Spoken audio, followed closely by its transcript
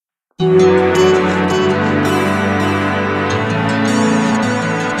Hi,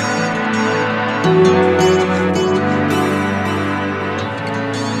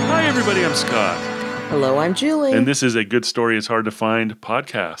 everybody. I'm Scott. Hello, I'm Julie. And this is a Good Story is Hard to Find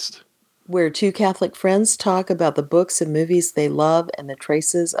podcast. Where two Catholic friends talk about the books and movies they love and the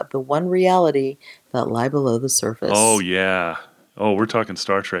traces of the one reality that lie below the surface. Oh, yeah. Oh, we're talking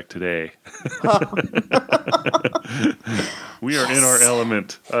Star Trek today. We are in our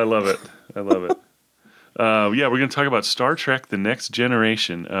element. I love it. Yeah, we're going to talk about Star Trek The Next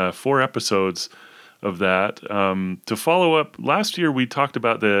Generation. 4 episodes of that. To follow up, last year we talked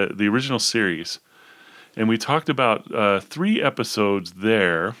about the original series. And we talked about 3 episodes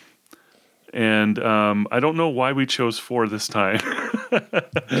there. And I don't know why we chose 4 this time.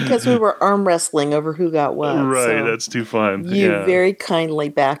 Because we were arm wrestling over who got what. Right, so that's too fun. You very kindly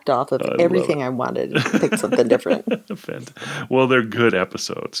backed off of everything I wanted and picked something different. Well, they're good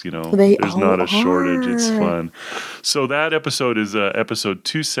episodes, you know. There's not a shortage. It's fun. So that episode is episode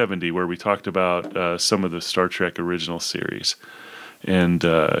 270, where we talked about some of the Star Trek original series. And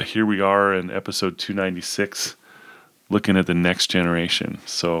here we are in episode 296. Looking at The Next Generation.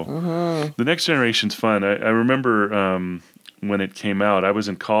 So The Next Generation's fun. I remember when it came out, I was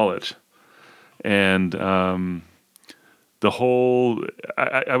in college. And the whole...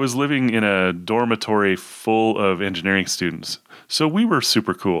 I was living in a dormitory full of engineering students. So we were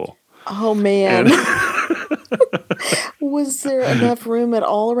super cool. Oh, man. Was there enough room at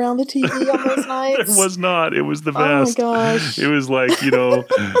all around the TV on those nights? There was not. It was the best. Oh, my gosh. It was like, you know...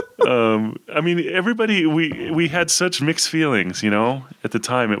 I mean, everybody... We had such mixed feelings, you know? At the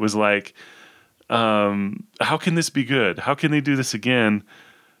time, it was like... how can this be good? How can they do this again?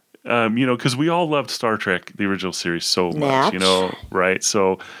 You know, because we all loved Star Trek, the original series, so much, you know, right?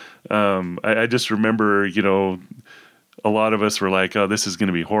 So I just remember, you know... A lot of us were like, oh, this is going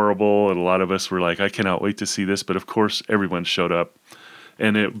to be horrible. And a lot of us were like, I cannot wait to see this. But of course, everyone showed up.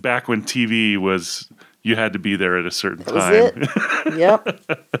 And back when TV was, you had to be there at a certain time. Yep.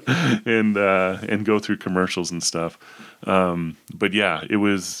 and go through commercials and stuff. But yeah, it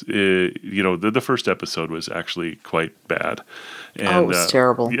was, you know, the first episode was actually quite bad. And, it was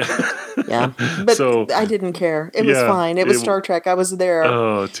terrible. Yeah. But I didn't care. It was fine. It was Star Trek. I was there.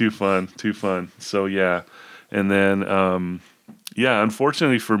 Oh, too fun. So yeah. And then,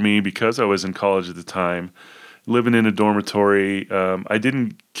 unfortunately for me, because I was in college at the time, living in a dormitory, I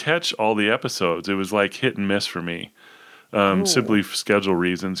didn't catch all the episodes. It was like hit and miss for me, simply for schedule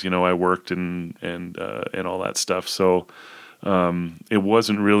reasons. You know, I worked and all that stuff. So it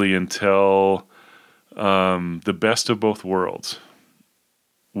wasn't really until The Best of Both Worlds,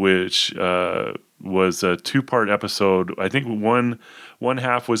 which was a 2-part episode. I think one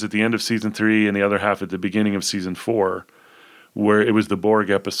half was at the end of season 3 and the other half at the beginning of season 4, where it was the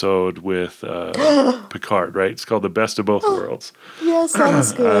Borg episode with Picard, right? It's called The Best of Both Worlds. Yes, that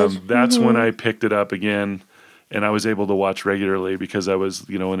was good. That's when I picked it up again, and I was able to watch regularly because I was,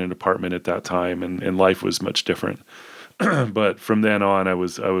 you know, in an apartment at that time, and life was much different. But from then on, I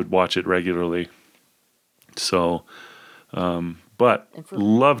would watch it regularly. So... but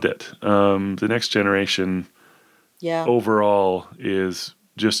loved it. The Next Generation overall is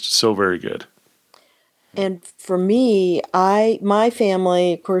just so very good. And for me, my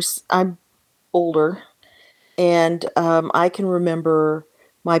family, of course, I'm older, and I can remember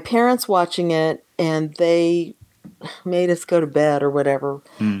my parents watching it, and they made us go to bed or whatever.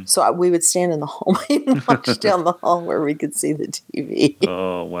 So we would stand in the hallway and watch down the hall where we could see the TV.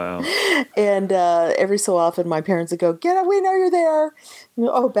 Oh, wow. And every so often my parents would go, get up, we know you're there.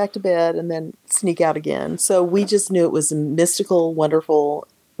 Oh, back to bed, and then sneak out again. So we just knew it was a mystical, wonderful,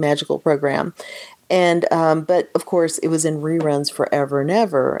 magical program. And but of course it was in reruns forever and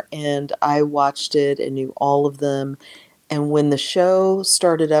ever. And I watched it and knew all of them. And when the show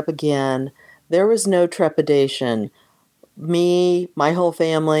started up again, there was no trepidation. Me, my whole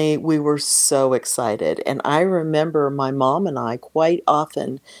family, we were so excited. And I remember my mom and I quite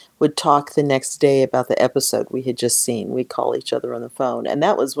often would talk the next day about the episode we had just seen. We'd call each other on the phone. And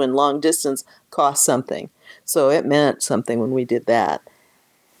that was when long distance cost something. So it meant something when we did that.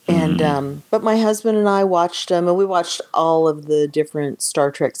 And but my husband and I watched them, and we watched all of the different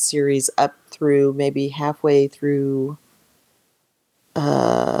Star Trek series up through maybe halfway through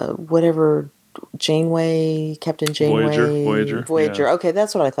whatever... Captain Janeway, Voyager. Yeah. Okay,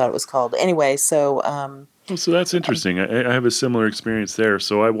 that's what I thought it was called. Anyway, so so that's interesting. I have a similar experience there.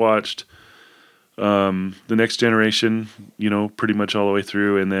 So I watched The Next Generation, you know, pretty much all the way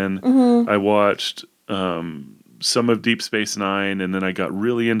through, and then I watched some of Deep Space Nine, and then I got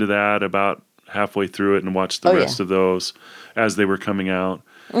really into that about halfway through it and watched the rest of those as they were coming out.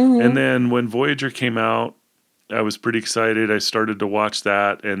 And then when Voyager came out, I was pretty excited. I started to watch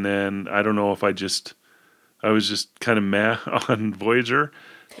that, and then I don't know if I was just kind of meh on Voyager,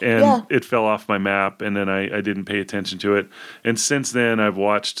 and Yeah. it fell off my map, and then I didn't pay attention to it. And since then, I've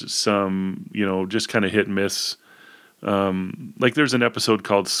watched some, just kind of hit and miss. Like there's an episode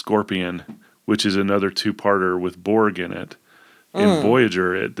called Scorpion, which is another two-parter with Borg in it. In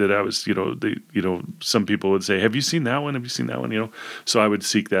Voyager, that I was, some people would say, "Have you seen that one? Have you seen that one?" So I would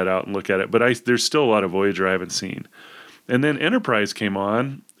seek that out and look at it. But there's still a lot of Voyager I haven't seen. And then Enterprise came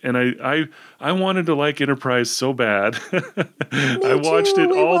on, and I wanted to like Enterprise so bad. I watched too. it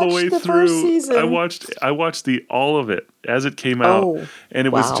We all the watched way the first through. season. I watched the all of it as it came out, Oh, and it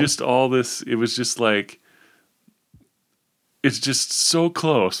was wow. just all this. It was just like. It's just so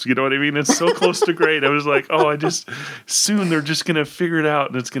close. You know what I mean? It's so close to great. I was like, soon they're just going to figure it out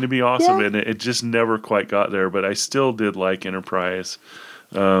and it's going to be awesome. Yeah. And it just never quite got there, but I still did like Enterprise.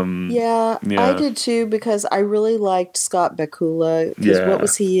 Yeah, I Yeah. did too because I really liked Scott Bakula. Because Yeah. what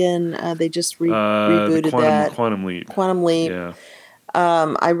was he in? They just The rebooted that Quantum Leap. Quantum Leap. Yeah.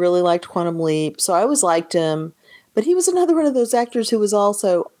 I really liked Quantum Leap, so I always liked him. But he was another one of those actors who was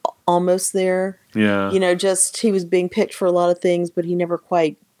also almost there. Yeah. Just he was being picked for a lot of things, but he never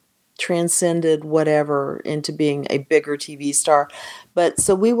quite transcended whatever into being a bigger TV star. But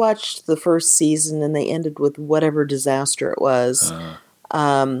so we watched the first season and they ended with whatever disaster it was.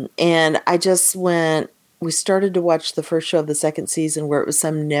 And I just we started to watch the first show of the second season where it was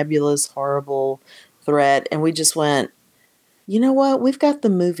some nebulous, horrible threat. And we just went, you know what? We've got the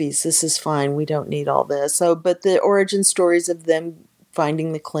movies. This is fine. We don't need all this. So, but the origin stories of them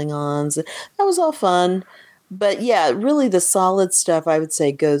finding the Klingons, that was all fun. But yeah, really the solid stuff I would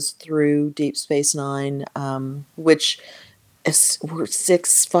say goes through Deep Space Nine, which we're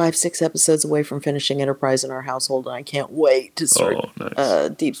 5, 6 episodes away from finishing Enterprise in our household, and I can't wait to start Nice.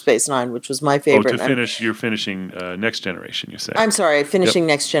 Deep Space Nine, which was my favorite. You're finishing Next Generation, you say? I'm sorry, finishing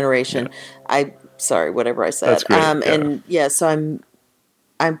Next Generation. Yeah. Sorry, whatever I said. That's great. And yeah, so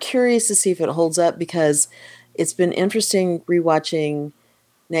I'm curious to see if it holds up because it's been interesting rewatching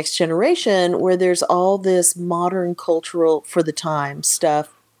Next Generation where there's all this modern cultural for the time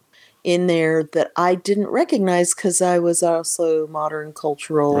stuff in there that I didn't recognize because I was also modern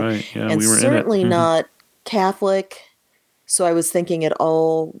cultural Right. Yeah, and we were certainly in it. not Catholic. So I was thinking it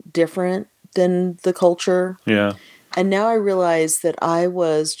all different than the culture. Yeah. And now I realize that I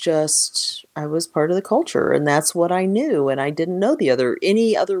was part of the culture and that's what I knew. And I didn't know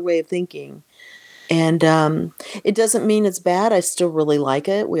any other way of thinking. And it doesn't mean it's bad. I still really like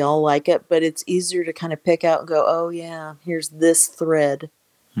it. We all like it, but it's easier to kind of pick out and go, oh yeah, here's this thread.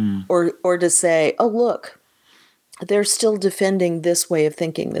 Or to say, oh look, they're still defending this way of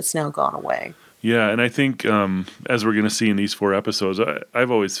thinking that's now gone away. Yeah, and I think as we're going to see in these 4 episodes,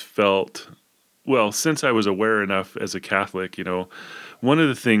 I've always felt, well, since I was aware enough as a Catholic, one of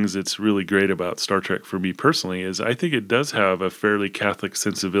the things that's really great about Star Trek for me personally is I think it does have a fairly Catholic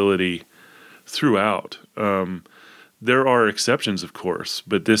sensibility throughout. There are exceptions, of course,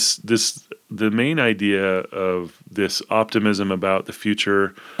 but the main idea of this optimism about the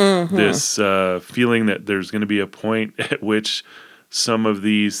future, this feeling that there's going to be a point at which some of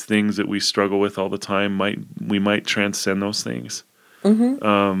these things that we struggle with all the time we might transcend those things.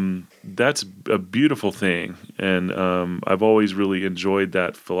 That's a beautiful thing, and I've always really enjoyed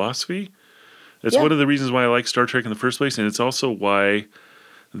that philosophy. It's one of the reasons why I like Star Trek in the first place, and it's also why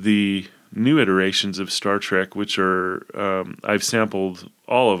the new iterations of Star Trek, which are I've sampled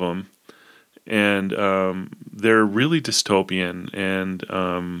all of them, and they're really dystopian,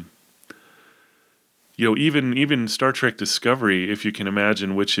 and even Star Trek Discovery, if you can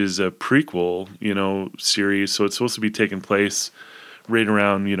imagine, which is a prequel, series, so it's supposed to be taking place right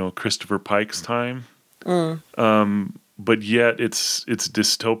around Christopher Pike's time, but yet it's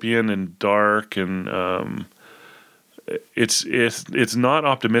dystopian and dark and it's not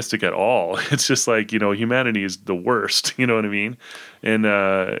optimistic at all. It's just like, humanity is the worst, you know what I mean? And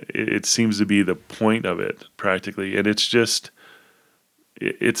it seems to be the point of it practically. And it's just,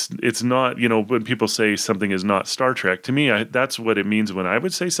 it's not, when people say something is not Star Trek, to me, that's what it means when I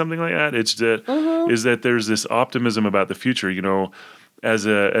would say something like that. It's that, is that there's this optimism about the future, as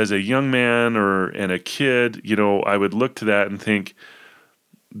a young man and a kid, I would look to that and think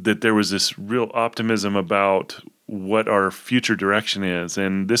that there was this real optimism about what our future direction is,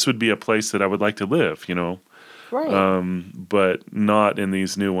 and this would be a place that I would like to live, Right. but not in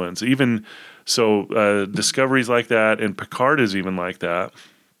these new ones. Even so, Discovery's like that, and Picard is even like that.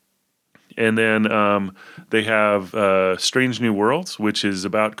 And then they have Strange New Worlds, which is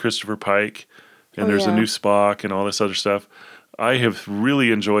about Christopher Pike, and there's a new Spock and all this other stuff. I have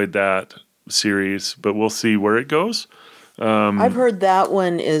really enjoyed that series, but we'll see where it goes. I've heard that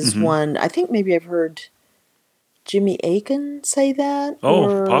one is Mhm. one. I think maybe I've heard Jimmy Aiken say that,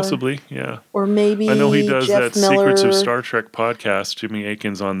 Oh, possibly, yeah. or I know he maybe does that Jeff Secrets of Miller. Star Trek podcast. Jimmy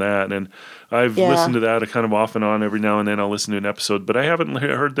Akin's on that, and I've listened Yeah, to that kind of off and on. Every now and then I'll listen to an episode, but I haven't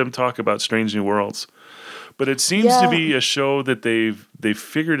heard them talk about Strange New Worlds. But it seems to yeah. be a show that they've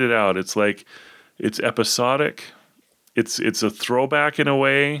figured it out. It's like it's episodic. It's a throwback in a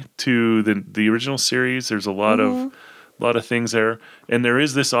way to the original series. There's Hmm. a lot of things there, and there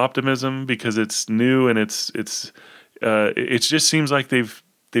is this optimism because it's new and it just seems like they've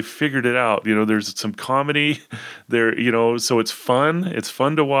figured it out. You know, there's some comedy there. You know, so it's fun. It's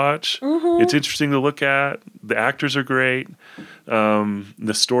fun to watch. Hmm. It's interesting to look at. The actors are great.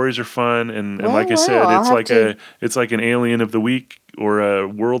 The stories are fun, and Well, like I wow. said, I'll have to. it's like an Alien of the Week or a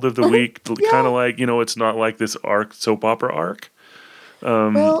World of the Week, kind Yeah. of like, you know, it's not like this arc soap opera arc.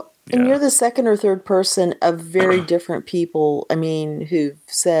 Um, Well, and yeah, you're the second or third person of very different people. I mean, who've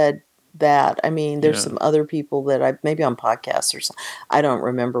said that. I mean, there's yeah, some other people that I maybe on podcasts or something. I don't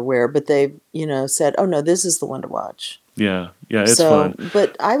remember where, but they've said, "Oh no, this is the one to watch." yeah, yeah. It's So, fun.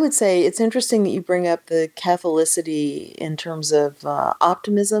 but I would say it's interesting that you bring up the Catholicity in terms of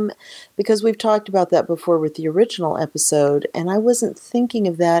optimism, because we've talked about that before with the original episode, and I wasn't thinking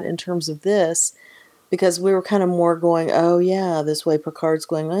of that in terms of this because we were kind of more going, oh yeah, this way Picard's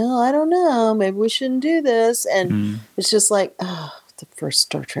going, well, I don't know, maybe we shouldn't do this, and Mm. it's just like, oh, the first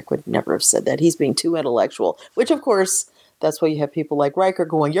Star Trek would never have said that. He's being too intellectual, which of course. That's why you have people like Riker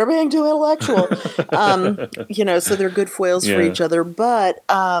going, "You're being too intellectual." So they're good foils for Yeah. each other. But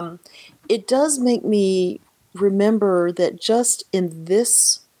it does make me remember that just in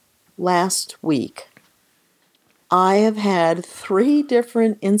this last week, I have had 3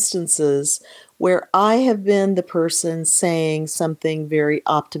 different instances where I have been the person saying something very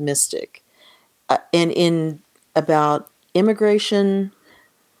optimistic, and in about immigration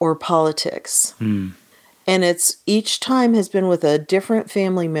or politics. Mm. And it's each time has been with a different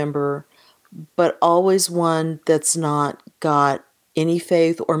family member, but always one that's not got any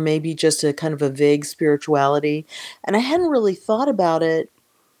faith or maybe just a kind of a vague spirituality. And I hadn't really thought about it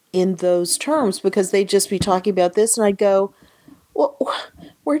in those terms because they'd just be talking about this, and I'd go, well,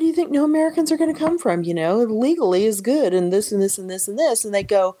 where do you think new Americans are going to come from? Legally is good, and this and this and this and this. And they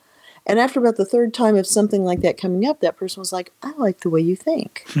go, and after about the third time of something like that coming up, that person was like, I like the way you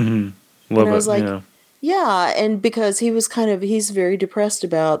think. And Love I it. was like, Yeah. yeah. And because he's very depressed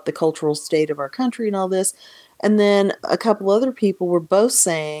about the cultural state of our country and all this. And then a couple other people were both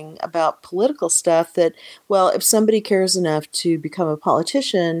saying about political stuff that, well, if somebody cares enough to become a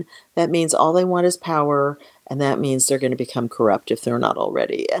politician, that means all they want is power. And that means they're going to become corrupt if they're not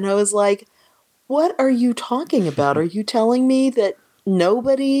already. And I was like, what are you talking about? Are you telling me that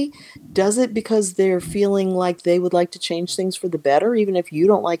nobody does it because they're feeling like they would like to change things for the better, even if you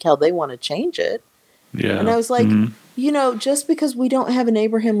don't like how they want to change it? And Yeah. I was like, Hmm. just because we don't have an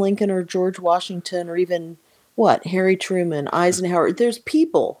Abraham Lincoln or George Washington or even Harry Truman, Eisenhower, there's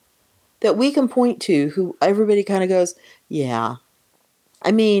people that we can point to who everybody kind of goes, yeah.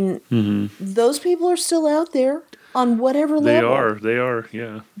 I mean, Hmm. those people are still out there on whatever They level. are. They are.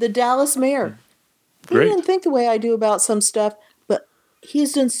 Yeah. The Dallas mayor, he Great. didn't think the way I do about some stuff, but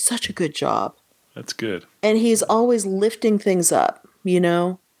he's done such a good job. That's good. And he's always lifting things up,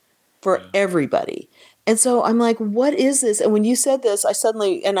 for Yeah. everybody. And so I'm like, what is this? And when you said this, I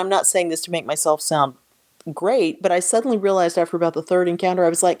suddenly, and I'm not saying this to make myself sound great, but I suddenly realized after about the third encounter, I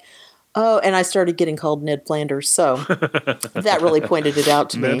was like, oh, and I started getting called Ned Flanders. So that really pointed it out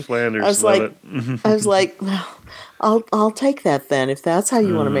to Ned me. I Flanders. was Love like, it. well, I'll take that then if that's how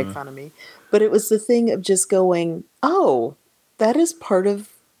you want to make fun of me. But it was the thing of just going, oh, that is part of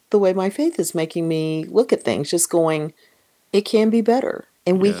the way my faith is making me look at things. Just going, it can be better,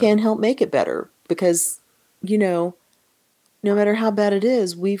 and we Yeah. can help make it better because, no matter how bad it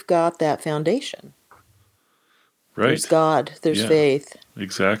is, we've got that foundation. There's Right. God, there's Yeah. faith.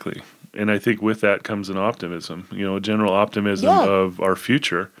 Exactly. And I think with that comes an optimism, a general optimism Yeah, of our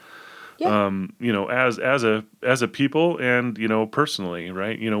future. yeah, As a people and, personally,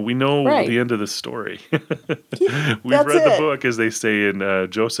 right? We know right. the end of the story. Yeah, We've that's read the it. book, as they say in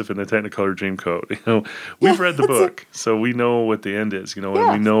Joseph and the Technicolor Dreamcoat. Yeah, We've read the that's it. book, so we know what the end is, and we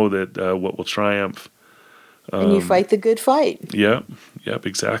Yeah, know that what will triumph. and you fight the good fight. Yep, yep,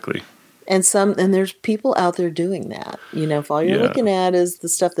 exactly. And there's people out there doing that. If all you're Yeah. looking at is the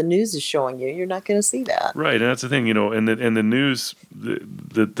stuff the news is showing you, you're not going to see that. Right, and that's the thing, and the news,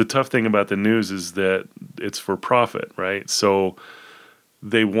 the tough thing about the news is that it's for profit, right? So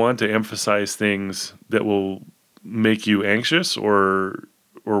they want to emphasize things that will make you anxious or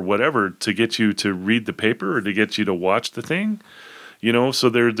whatever to get you to read the paper or to get you to watch the thing. So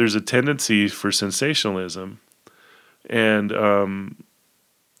there's a tendency for sensationalism. And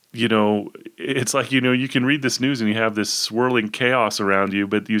it's like, you can read this news and you have this swirling chaos around you,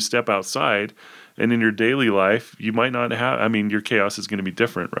 but you step outside and in your daily life, you might not have, your chaos is going to be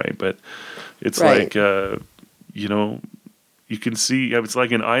different, right? But it's Right. like, you can see it's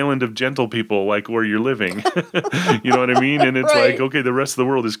like an island of gentle people, like where you're living. You know what I mean? And it's like, Right. okay, the rest of the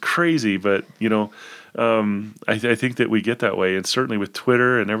world is crazy, but I think that we get that way, and certainly with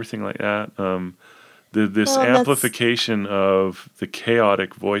Twitter and everything like that, this Well, amplification of the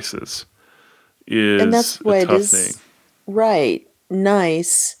chaotic voices and that's is a why it tough thing. is right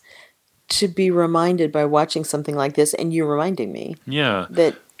nice to be reminded by watching something like this, and you reminding me Yeah,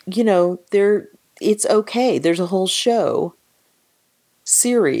 that there it's okay. There's a whole show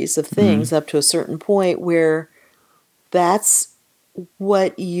series of hmm things up to a certain point where that's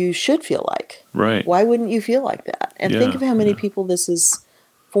what you should feel like. right. Why wouldn't you feel like that? And think Yeah, of how many yeah, people this has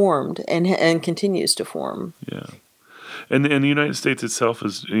formed and continues to form. yeah. And the United States itself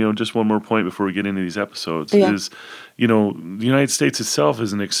is, just one more point before we get into these episodes Yeah. is, the United States itself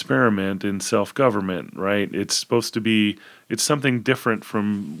is an experiment in self-government, right? It's supposed to be, it's something different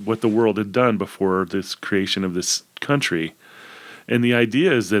from what the world had done before this creation of this country. And the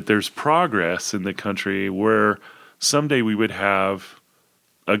idea is that there's progress in the country where someday we would have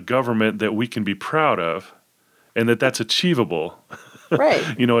a government that we can be proud of and that's achievable. Right.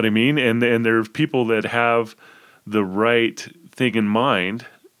 You know what I mean? And there's people that have the right thing in mind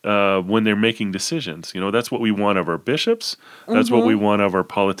when they're making decisions. That's what we want of our bishops. That's what we Mm-hmm. want of our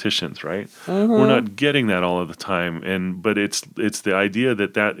politicians, right? We're Mm-hmm. not getting that all of the time, but it's the idea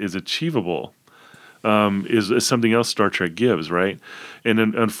that is achievable. Is something else Star Trek gives, right? And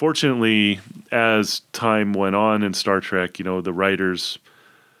unfortunately, as time went on in Star Trek, the writers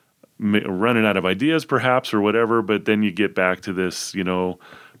running out of ideas, perhaps, or whatever. But then you get back to this,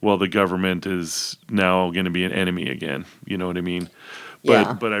 well, the government is now going to be an enemy again. You know what I mean?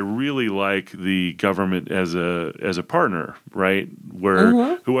 Yeah. But I really like the government as a partner, right? Where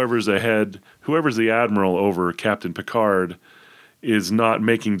Mm-hmm. whoever's ahead, whoever's the admiral over Captain Picard, is not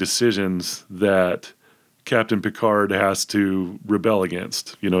making decisions that Captain Picard has to rebel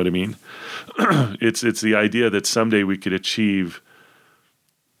against. You know what I mean? It's the idea that someday we could achieve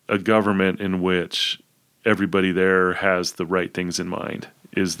a government in which everybody there has the right things in mind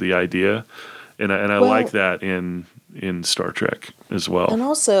is the idea, and I like Well, that in Star Trek as well. and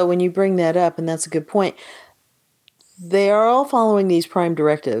also when you bring that up, and that's a good point, they are all following these prime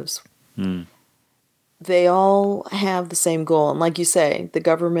directives. Mm, They all have the same goal. And like you say, the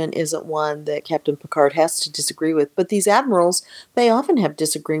government isn't one that Captain Picard has to disagree with. But these admirals, they often have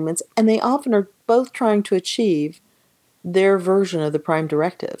disagreements, and they often are both trying to achieve their version of the prime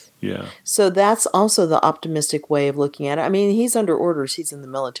directive. yeah, So that's also the optimistic way of looking at it. I mean, he's under orders, he's in the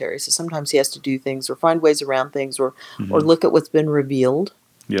military, so sometimes he has to do things or find ways around things or hmm look at what's been revealed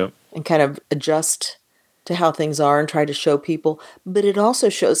yep, and kind of adjust to how things are and try to show people. But it also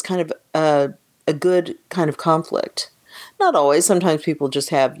shows kind of a good kind of conflict. Not always. Sometimes people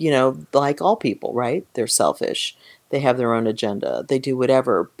just have, like all people, right? They're selfish. They have their own agenda. They do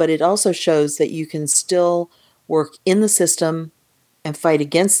whatever. But it also shows that you can still work in the system and fight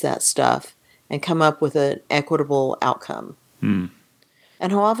against that stuff and come up with an equitable outcome. mm,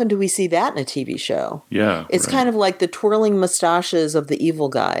 And how often do we see that in a TV show? yeah, It's right, kind of like the twirling mustaches of the evil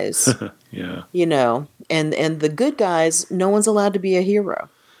guys, yeah, and the good guys, no one's allowed to be a hero.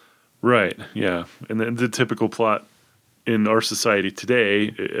 right, yeah. And then the typical plot in our society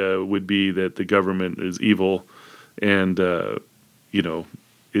today would be that the government is evil, and you know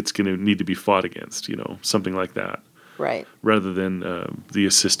it's going to need to be fought against, something like that, Right. rather than the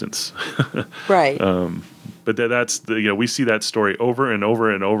assistance. Right. But that's we see that story over and over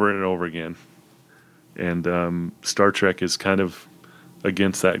and over and over again, and Star Trek is kind of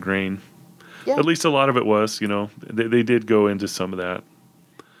against that grain. Yeah. At least a lot of it was, they did go into some of that,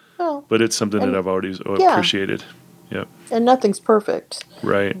 Well, but it's something that and I've always yeah, appreciated. Yep. and nothing's perfect.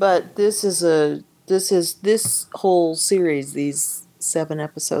 Right. But this whole series, these 7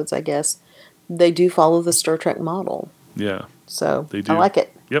 episodes, I guess, they do follow the Star Trek model. Yeah, So they I do. like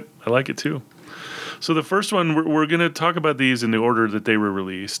it. Yep, I like it too. So the first one, we're going to talk about these in the order that they were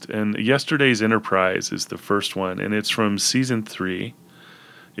released. And Yesterday's Enterprise is the first one, and it's from season 3.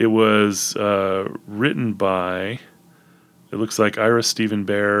 It was written by, it looks like Ira Stephen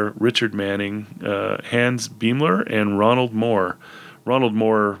Bear, Richard Manning, Hans Beimler, and Ronald Moore. Ronald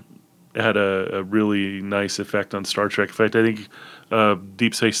Moore had a really nice effect on Star Trek. In fact, I think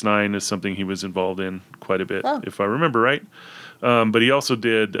Deep Space Nine is something he was involved in quite a bit, Oh. if I remember right. But he also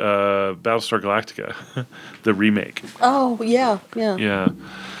did Battlestar Galactica, the remake. Oh, yeah. Yeah.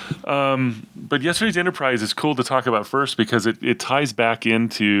 But Yesterday's Enterprise is cool to talk about first because it ties back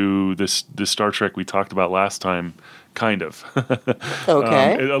into this Star Trek we talked about last time, kind of.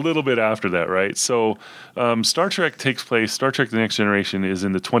 Okay. A little bit after that, right? So Star Trek takes place, Star Trek The Next Generation is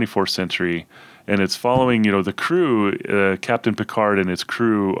in the 24th century, and it's following, the crew, Captain Picard and his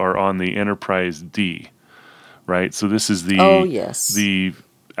crew are on the Enterprise D, right? So this is Oh, yes.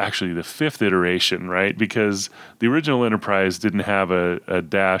 actually the fifth iteration, right? Because the original Enterprise didn't have a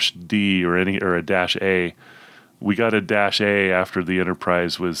dash D or a dash A. We got a dash A after the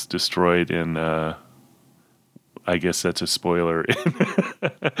Enterprise was destroyed in I guess that's a spoiler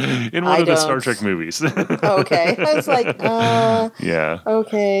in one of the Star Trek movies. Okay. I was like, yeah.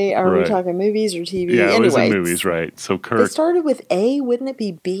 okay, are we talking movies or TV? Yeah, it was in Anyway, movies, right? So they Kirk. started with A, wouldn't it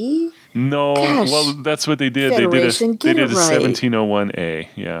be B? No, Gosh, well, that's what they did. Federation, They did a right. 1701A.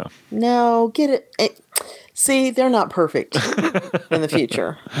 Yeah. No, get it. See, they're not perfect in the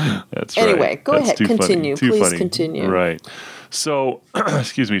future. That's anyway, right. Go ahead. Continue. Too Please funny. continue. Right. So,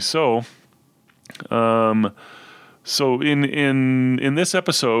 excuse me. So in this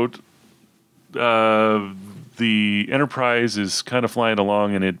episode, the Enterprise is kind of flying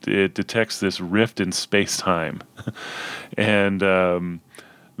along, and it detects this rift in space time, and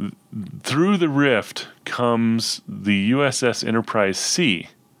through the rift comes the USS Enterprise C,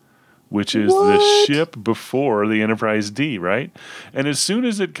 which is the ship before the Enterprise D, right? And as soon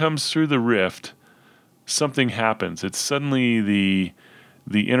as it comes through the rift, something happens. It's suddenly the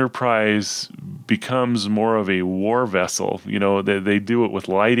Enterprise becomes more of a war vessel. They do it with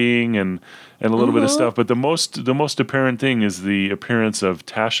lighting and a little bit of stuff. But the most apparent thing is the appearance of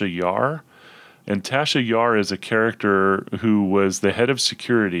Tasha Yar. And Tasha Yar is a character who was the head of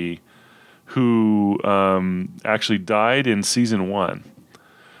security who actually died in season 1.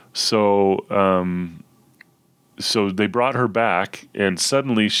 So they brought her back, and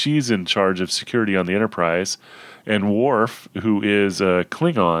suddenly she's in charge of security on the Enterprise. And Worf, who is a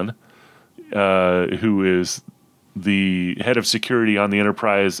Klingon, who is the head of security on the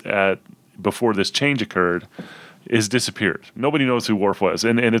Enterprise before this change occurred, is disappeared. Nobody knows who Worf was,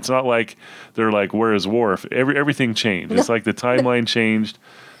 and it's not like they're like, "Where is Worf?" Everything changed. It's like the timeline changed.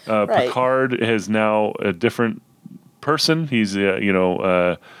 Right. Picard is now a different person. He's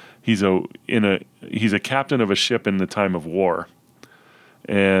he's a captain of a ship in the time of war.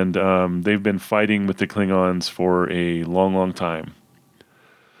 And they've been fighting with the Klingons for a long, long time.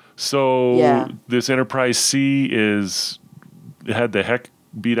 So this Enterprise C had the heck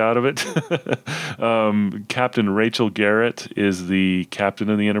beat out of it. Captain Rachel Garrett is the captain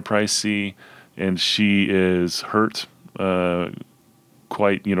of the Enterprise C, and she is hurt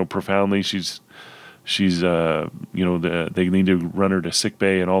quite profoundly. She's they need to run her to sick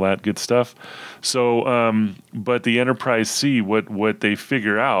bay and all that good stuff. So, but the Enterprise C, what they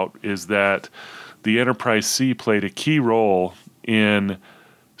figure out is that the Enterprise C played a key role in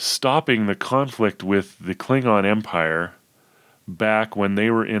stopping the conflict with the Klingon Empire back when they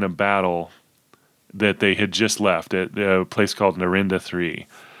were in a battle that they had just left at a place called Narinda 3.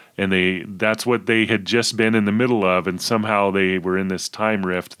 And that's what they had just been in the middle of, and somehow they were in this time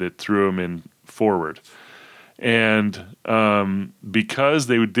rift that threw them in forward. And because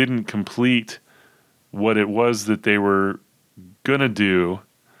they didn't complete what it was that they were going to do,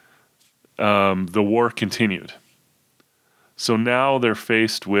 the war continued. So now they're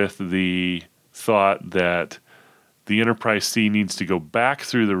faced with the thought that the Enterprise C needs to go back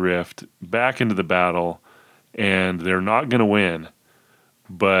through the rift, back into the battle, and they're not going to win,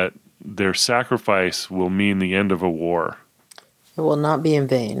 but their sacrifice will mean the end of a war. It will not be in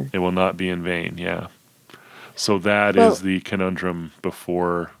vain. It will not be in vain, yeah. So that is the conundrum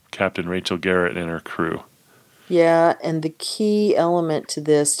before Captain Rachel Garrett and her crew. Yeah, and the key element to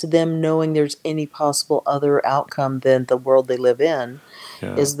this, to them knowing there's any possible other outcome than the world they live in,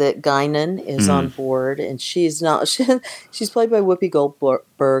 is that Guinan is on board, and she's not. She's played by Whoopi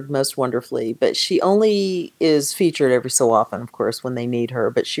Goldberg most wonderfully, but she only is featured every so often, of course, when they need her.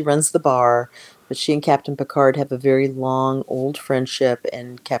 But she runs the bar. But she and Captain Picard have a very long, old friendship,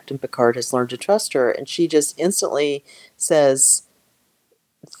 and Captain Picard has learned to trust her, and she just instantly says,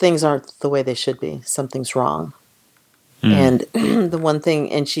 things aren't the way they should be. Something's wrong. And the one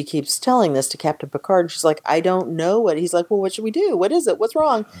thing, and she keeps telling this to Captain Picard, she's like, I don't know what. He's like, well, what should we do? What is it? What's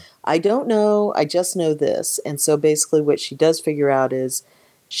wrong? I don't know. I just know this. And so basically what she does figure out is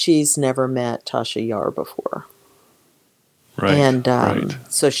she's never met Tasha Yar before. Right. And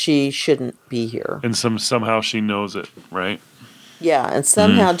so she shouldn't be here. And somehow she knows it, right? Yeah, and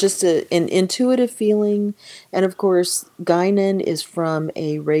somehow just an intuitive feeling. And of course, Guinan is from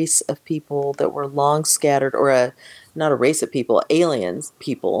a race of people that were long scattered, or not a race of people, aliens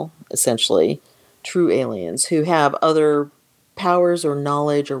people, essentially, true aliens who have other powers or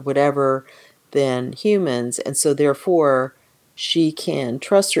knowledge or whatever than humans. And so, therefore, she can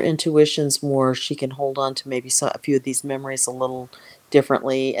trust her intuitions more. She can hold on to maybe a few of these memories a little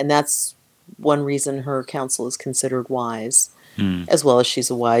differently. And that's one reason her counsel is considered wise, as well as she's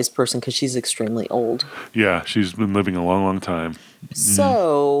a wise person because she's extremely old. Yeah, she's been living a long, long time.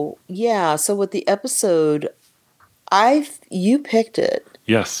 So yeah, so with the episode, you picked it,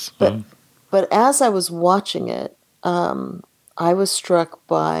 Yes. but as I was watching it, I was struck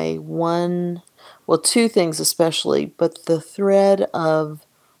by two things especially, but the thread of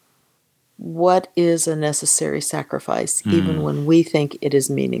what is a necessary sacrifice, even when we think it is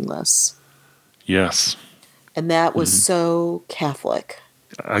meaningless. Yes. And that was so Catholic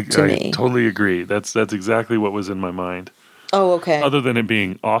I to me. totally agree. That's exactly what was in my mind. Oh, okay. Other than it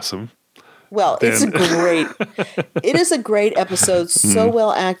being awesome. Well, it is a great episode, so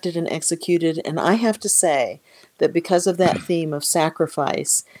well acted and executed. And I have to say that because of that theme of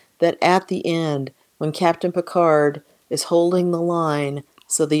sacrifice, that at the end, when Captain Picard is holding the line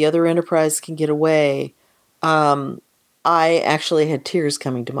so the other Enterprise can get away, I actually had tears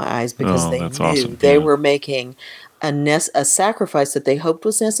coming to my eyes because they that's knew awesome. they were making a sacrifice that they hoped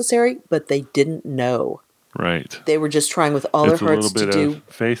was necessary, but they didn't know. Right. They were just trying with all their hearts to do. It's a little bit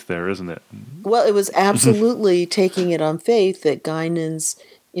of faith there, isn't it? Well, it was absolutely taking it on faith that Guinan's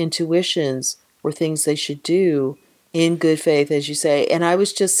intuitions were things they should do in good faith, as you say. And I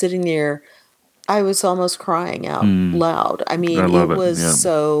was just sitting there, I was almost crying out loud. I mean, it was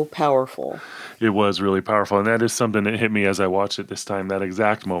so powerful. It was really powerful. And that is something that hit me as I watched it this time. That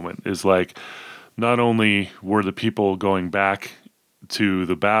exact moment is like, not only were the people going back to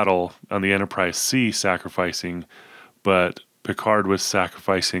the battle on the Enterprise C sacrificing, but Picard was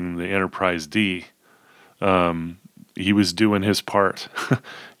sacrificing the Enterprise D. He was doing his part.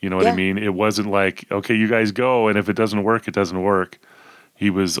 You know what I mean? It wasn't like, okay, you guys go, and if it doesn't work, it doesn't work. He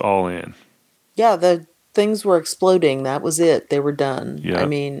was all in. Yeah, the things were exploding. That was it. They were done. Yeah. I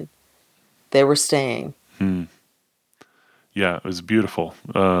mean, they were staying. Yeah, it was beautiful.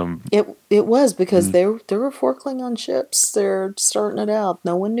 It was because there were 4 Klingon ships. They're starting it out.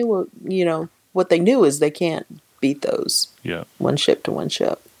 No one knew what they knew is they can't beat those. Yeah. One ship to one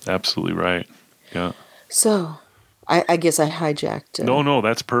ship. Absolutely right. Yeah. So, I guess I hijacked. No,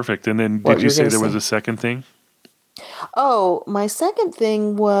 that's perfect. And then did you say there was a second thing? Oh, my second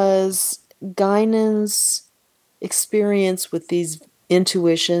thing was Guinan's experience with these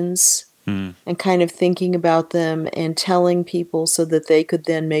intuitions and kind of thinking about them and telling people so that they could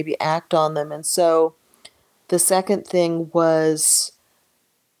then maybe act on them. And so the second thing was,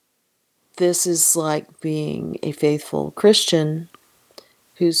 this is like being a faithful Christian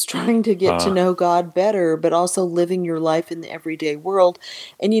who's trying to get to know God better, but also living your life in the everyday world.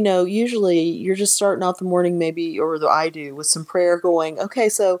 And, usually you're just starting off the morning maybe, or I do, with some prayer going, okay,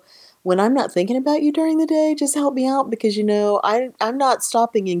 so when I'm not thinking about you during the day, just help me out because, I'm not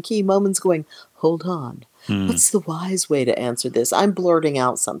stopping in key moments going, hold on, what's the wise way to answer this? I'm blurting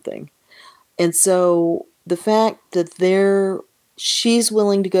out something. And so the fact that she's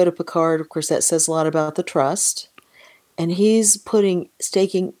willing to go to Picard, of course, that says a lot about the trust. And he's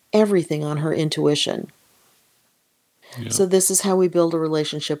staking everything on her intuition. Yeah. So this is how we build a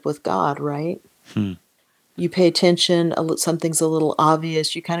relationship with God, right? You pay attention, something's a little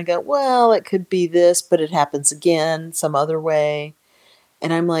obvious, you kind of go, well, it could be this, but it happens again some other way.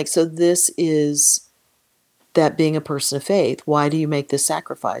 And I'm like, so this is that being a person of faith. Why do you make this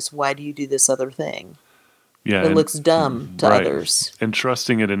sacrifice? Why do you do this other thing? Yeah, it looks dumb to others. And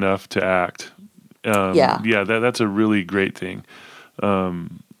trusting it enough to act. That's a really great thing.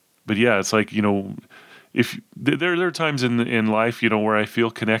 But yeah, it's like, if there are times in life, where I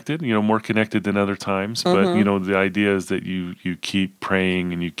feel connected, more connected than other times. But the idea is that you keep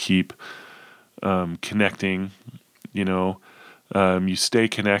praying and you keep connecting. You stay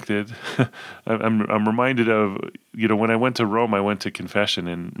connected. I'm reminded of when I went to Rome. I went to confession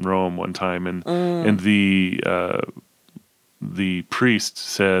in Rome one time, and the priest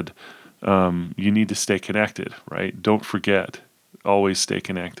said, you need to stay connected, right? Don't forget. Always stay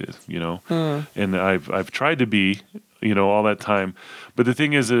connected, And I've tried to be, all that time. But the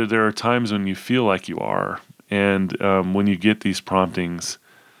thing is that there are times when you feel like you are. And when you get these promptings,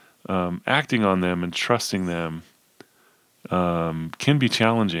 acting on them and trusting them can be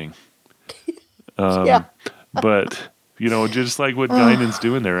challenging. But, just like what Guinan's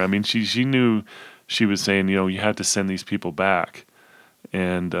doing there, I mean, she knew she was saying, you had to send these people back.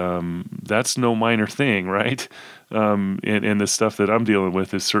 And that's no minor thing, right? And the stuff that I'm dealing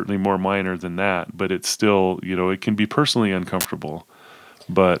with is certainly more minor than that, but it's still, it can be personally uncomfortable.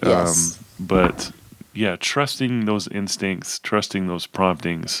 Yes. But yeah, trusting those instincts, trusting those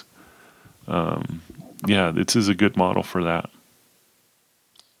promptings. Yeah, this is a good model for that.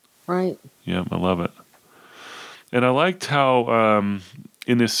 Right. Yeah, I love it. And I liked how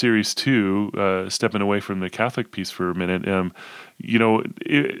in this series too, stepping away from the Catholic piece for a minute, how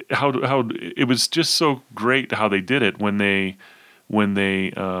it was just so great how they did it when they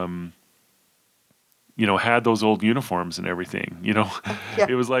had those old uniforms and everything. Yeah.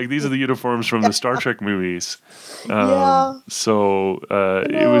 It was like these are the uniforms from the Star Trek movies. Yeah.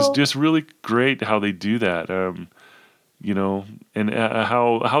 It was No. just really great how they do that. And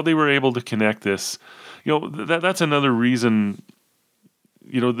how they were able to connect this. That's another reason.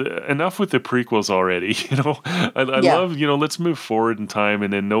 Enough with the prequels already. I Yeah. love. Let's move forward in time,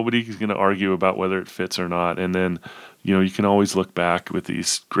 and then nobody's going to argue about whether it fits or not. And then, you can always look back with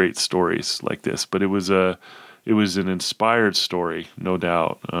these great stories like this. But it was an inspired story, no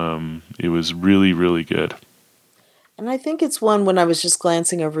doubt. It was really, really good. And I think it's one when I was just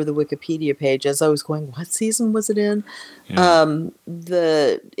glancing over the Wikipedia page as I was going, what season was it in? Yeah.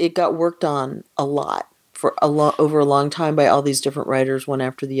 It got worked on a lot for over a long time by all these different writers, one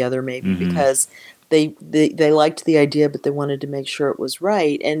after the other, maybe Mm-hmm. because they liked the idea, but they wanted to make sure it was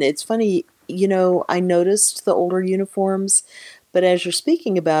right. And it's funny, I noticed the older uniforms, but as you're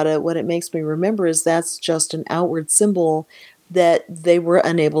speaking about it, what it makes me remember is that's just an outward symbol that they were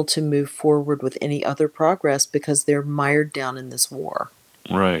unable to move forward with any other progress because they're mired down in this war.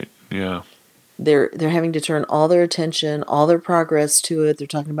 Right. Yeah. They're having to turn all their attention, all their progress to it. They're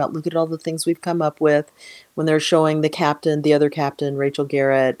talking about look at all the things we've come up with when they're showing the other captain, Rachel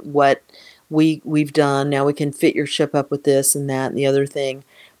Garrett, what we've done. Now we can fit your ship up with this and that and the other thing.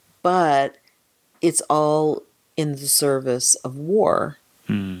 But it's all in the service of war.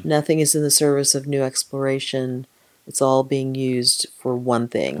 Mm. Nothing is in the service of new exploration. It's all being used for one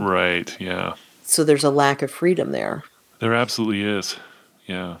thing. Right. Yeah. So there's a lack of freedom there. There absolutely is.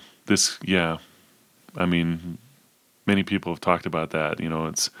 Yeah. Yeah. I mean, many people have talked about that.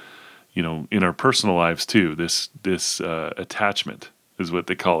 It's, in our personal lives too, this attachment is what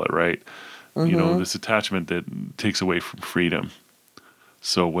they call it, right? Mm-hmm. This attachment that takes away from freedom.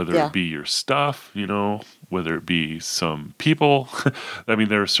 So whether it Yeah. be your stuff, whether it be some people, I mean,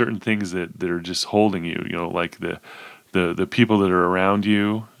 there are certain things that are just holding you, like the people that are around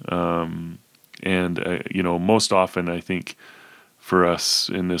you. And most often I think for us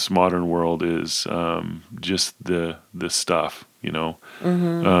in this modern world is just the stuff,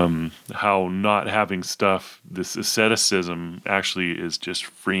 Mm-hmm. how not having stuff, this asceticism actually is just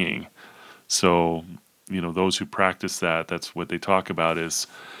freeing. So, those who practice that, that's what they talk about is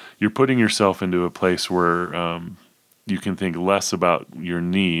you're putting yourself into a place where you can think less about your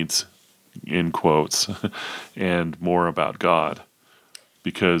needs, in quotes, and more about God,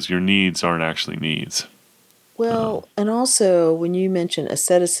 because your needs aren't actually needs. Well, and also when you mention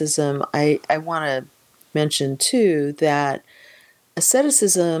asceticism, I want to mention too that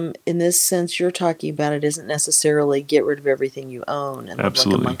asceticism, in this sense you're talking about, it isn't necessarily get rid of everything you own and live like a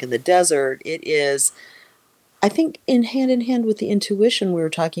Absolutely. monk in the desert. It is, I think, in hand with the intuition we were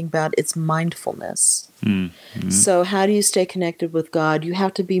talking about, it's mindfulness. Mm-hmm. So, how do you stay connected with God? You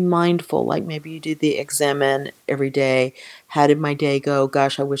have to be mindful. Like maybe you do the examine every day. How did my day go?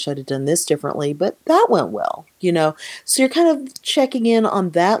 Gosh, I wish I'd have done this differently, but that went well. So, you're kind of checking in on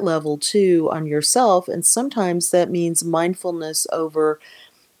that level too, on yourself. And sometimes that means mindfulness over,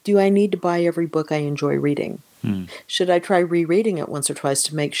 do I need to buy every book I enjoy reading? Mm. Should I try rereading it once or twice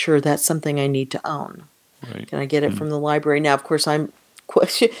to make sure that's something I need to own? Right. Can I get it from the library? Now, of course,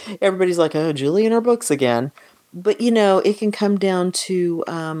 everybody's like, oh, Julie and her books again. But, it can come down to,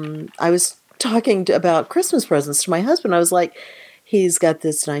 I was talking about Christmas presents to my husband. I was like, he's got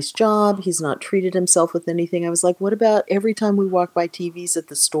this nice job. He's not treated himself with anything. I was like, what about every time we walk by TVs at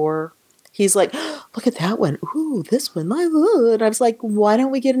the store? He's like, look at that one. Ooh, this one. And I was like, why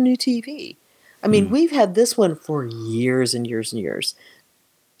don't we get a new TV? I mean, Mm. we've had this one for years and years and years.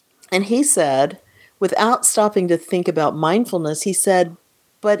 And he said, without stopping to think about mindfulness, he said,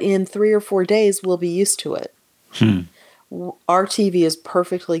 but in 3 or 4 days, we'll be used to it. Hmm. Our TV is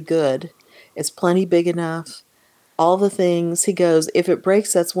perfectly good. It's plenty big enough. All the things. He goes, if it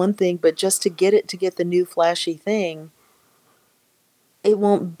breaks, that's one thing, but just to get the new flashy thing, it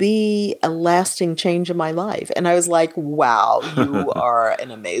won't be a lasting change in my life. And I was like, wow, you are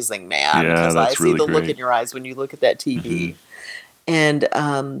an amazing man, Yeah, because I that's see really the look in great. your eyes when you look at that Hmm. TV. And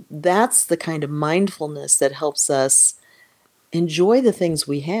that's the kind of mindfulness that helps us enjoy the things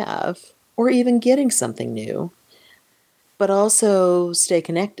we have, or even getting something new, but also stay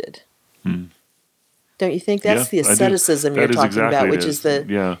connected. Hmm. Don't you think Yeah, that's the I do. asceticism you're That is talking exactly about, it which is is. the,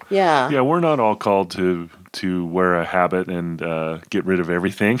 Yeah. yeah, Yeah, we're not all called to wear a habit and get rid of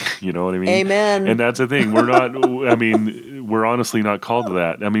everything. You know what I mean? And amen. that's the thing. We're not. I mean, we're honestly not called to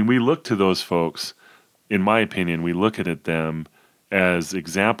that. I mean, we look to those folks. In my opinion, we look at them as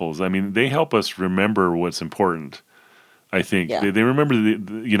examples. I mean, they help us remember what's important. I think Yeah, they remember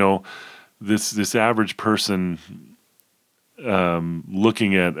this average person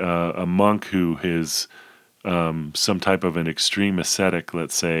looking at a monk who is some type of an extreme ascetic,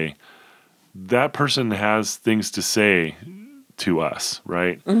 let's say. That person has things to say to us,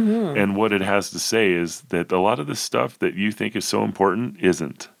 right? mm-hmm. And what it has to say is that a lot of the stuff that you think is so important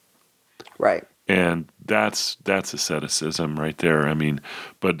isn't. Right. And that's asceticism right there. I mean,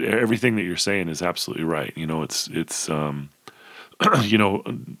 but everything that you're saying is absolutely right. It's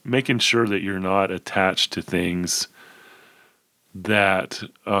making sure that you're not attached to things that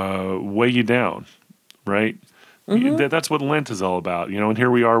weigh you down, right? Mm-hmm. That's what Lent is all about, And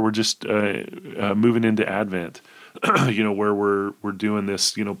here we are, we're just moving into Advent, where we're doing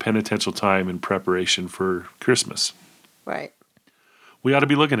this, penitential time in preparation for Christmas. Right. We ought to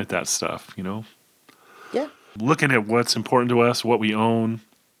be looking at that stuff, Yeah. looking at what's important to us, what we own.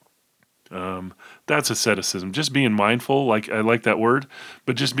 That's asceticism. Just being mindful, like I like that word,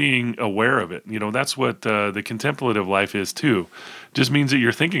 but just being aware of it. That's what the contemplative life is too. Just means that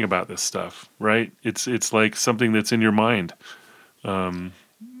you're thinking about this stuff, right? It's like something that's in your mind. Right.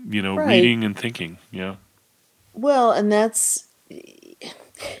 Reading and thinking. Yeah. Well, and that's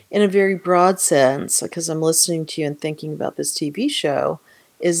in a very broad sense, because I'm listening to you and thinking about this TV show,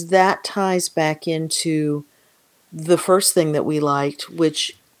 is that ties back into the first thing that we liked,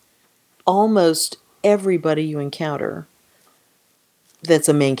 which almost everybody you encounter that's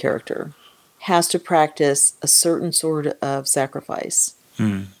a main character has to practice a certain sort of sacrifice.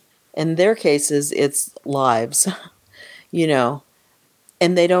 Hmm. In their cases, it's lives, you know,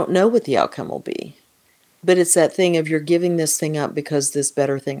 and they don't know what the outcome will be. But it's that thing of you're giving this thing up because this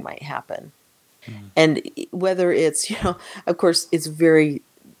better thing might happen. And whether it's, of course,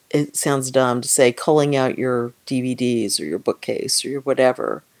 it sounds dumb to say culling out your DVDs or your bookcase or your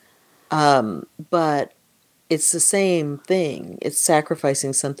whatever. But it's the same thing. It's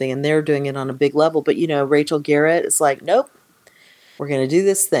sacrificing something, and they're doing it on a big level. But, Rachel Garrett is like, nope, we're going to do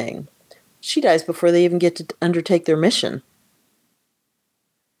this thing. She dies before they even get to undertake their mission.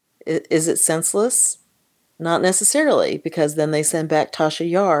 Is it senseless? Not necessarily, because then they send back Tasha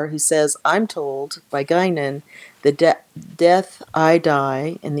Yar, who says, I'm told by Guinan, the death I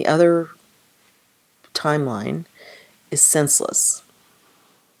die in the other timeline is senseless.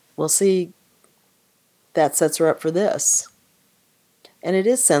 Well, see, that sets her up for this. And it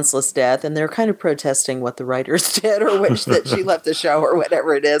is senseless death, and they're kind of protesting what the writers did or which that she left the show or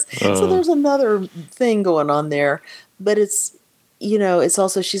whatever it is. So Oh. there's another thing going on there. But it's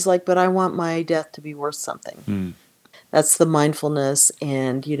also, she's like, but I want my death to be worth something. Hmm. That's the mindfulness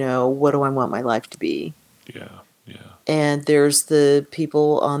and, what do I want my life to be? Yeah. Yeah. And there's the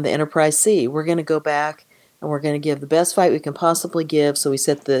people on the Enterprise C. We're going to go back and we're going to give the best fight we can possibly give. So we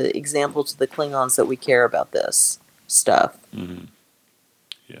set the example to the Klingons that we care about this stuff. Mm-hmm.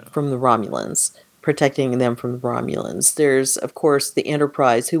 Yeah. From the Romulans, protecting them from the Romulans. There's, of course, the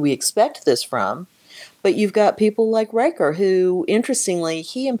Enterprise, who we expect this from. But you've got people like Riker, who, interestingly,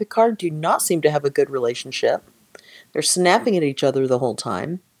 he and Picard do not seem to have a good relationship. They're snapping at each other the whole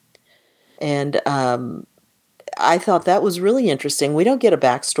time. And I thought that was really interesting. We don't get a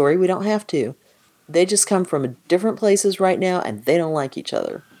backstory. We don't have to. They just come from different places right now, and they don't like each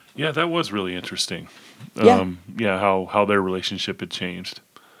other. Yeah, that was really interesting. Yeah. Yeah, how their relationship had changed.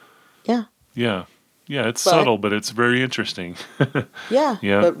 Yeah. Yeah. Yeah, it's subtle, but it's very interesting. Yeah.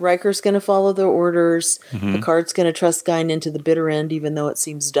 Yeah. But Riker's going to follow their orders. Mm-hmm. Picard's going to trust Guinan to the bitter end, even though it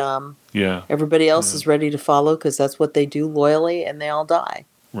seems dumb. Yeah. Everybody else is ready to follow because that's what they do loyally, and they all die.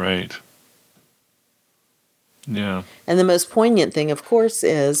 Right. Yeah. And the most poignant thing, of course,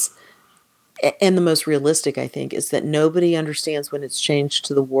 is, and the most realistic, I think, is that nobody understands when it's changed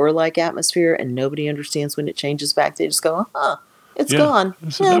to the warlike atmosphere, and nobody understands when it changes back. They just go, it's gone.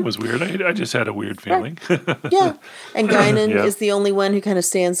 So that was weird. I just had a weird feeling. Right. Yeah. And Guinan Yeah. is the only one who kind of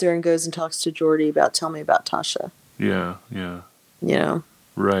stands there and goes and talks to Geordi about, tell me about Tasha. Yeah.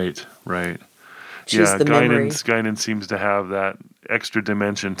 Right. She's the memory. Guinan seems to have that extra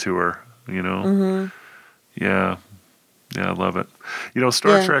dimension to her, Mm-hmm. Yeah. Yeah, I love it.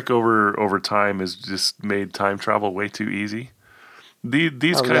 Star Trek over time has just made time travel way too easy.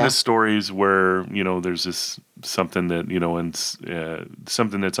 These Oh kind of yeah. stories where, there's this something that, and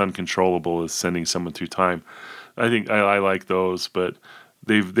something that's uncontrollable is sending someone through time. I think I like those, but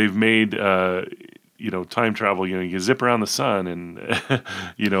they've made time travel. You can zip around the sun and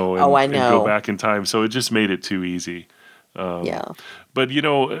Oh, I and go know. back in time. So it just made it too easy. Yeah. But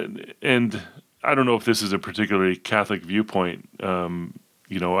and I don't know if this is a particularly Catholic viewpoint.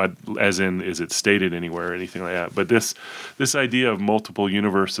 As in, is it stated anywhere or anything like that? But this idea of multiple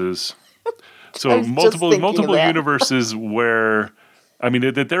universes. I So was just thinking of multiple that. universes where, I mean,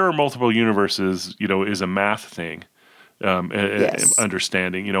 that there are multiple universes, is a math thing, Yes.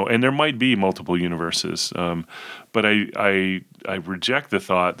 understanding, and there might be multiple universes, but I reject the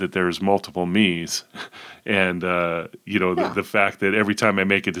thought that there's multiple me's, and Yeah. the fact that every time I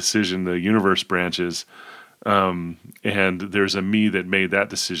make a decision, the universe branches, and there's a me that made that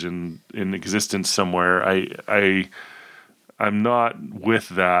decision in existence somewhere. I'm not with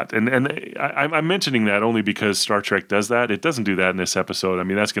that, and I'm mentioning that only because Star Trek does that. It doesn't do that in this episode. I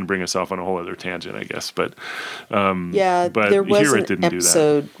mean, that's going to bring us off on a whole other tangent, I guess. Yeah, But there was here it an didn't do that.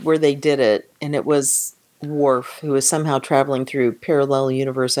 episode where they did it, and it was Worf who was somehow traveling through parallel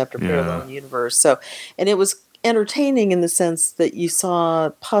universe after Yeah. parallel universe. So, and it was entertaining in the sense that you saw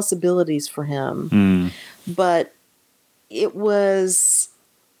possibilities for him, Mm, but it was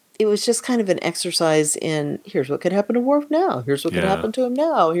it was just kind of an exercise in here's what could happen to Worf now. Here's what could yeah. happen to him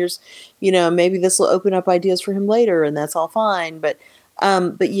now. Here's, maybe this will open up ideas for him later, and that's all fine. But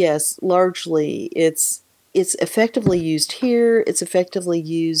yes, largely it's effectively used here. It's effectively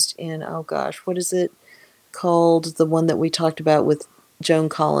used in oh gosh, what is it called? The one that we talked about with Joan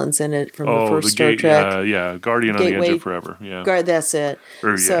Collins in it from the Oh, first the Star gate. Trek. Yeah. Guardian on the Edge of Gateway Forever. Yeah. Guard. That's it.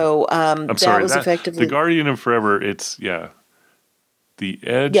 Or yeah. So I'm that sorry. was That the effectively Guardian of Forever. It's the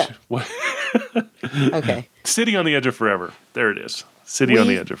edge. yeah. What? Okay. Sitting on the edge of forever. There it is. Sitting on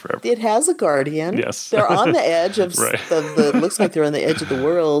the We edge of forever. it has a guardian. Yes. They're on the edge of Right. the looks like they're on the edge of the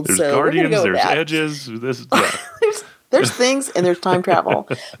world. There's So we're gonna guardians. go with There's that. edges. This. Yeah. there's things and there's time travel,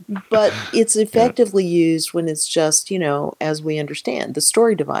 but it's Yeah. effectively used when it's just as we understand the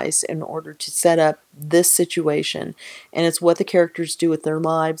story device in order to set up this situation, and it's what the characters do with their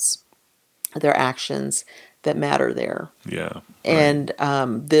lives, their actions that matter there. Yeah. Right. And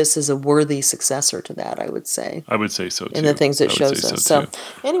this is a worthy successor to that, I would say, I would say so too. in the things I it would shows say us. so So,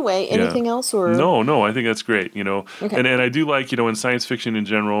 too. anyway, Yeah. anything else or No, I think that's great. okay? And I do like, in science fiction in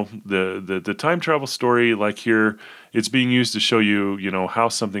general, the time travel story, like here, it's being used to show you, how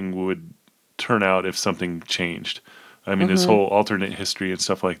something would turn out if something changed. I mean, this Mm-hmm. whole alternate history and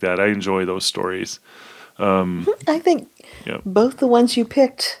stuff like that. I enjoy those stories. I think Yeah, both the ones you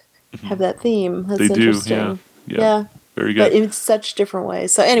picked have that theme. That's they do. interesting. Yeah. Yeah, Very but good. in such different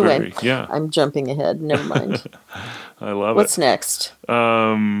ways. So anyway, Very. Yeah. I'm jumping ahead. Never mind. I love What's it. next?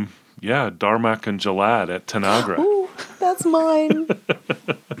 Yeah, Darmak and Jalad at Tanagra. Ooh, that's mine.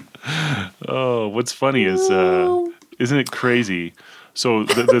 Oh, what's funny is, Oh, isn't it crazy? So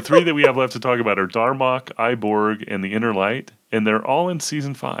the three that we have left to talk about are Darmok, Iborg, and the Inner Light, and they're all in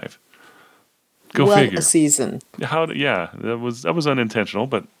season 5. Go what figure. a season. Yeah, that was unintentional,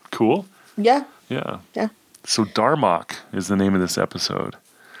 but cool. Yeah, Yeah. yeah. So Darmok is the name of this episode.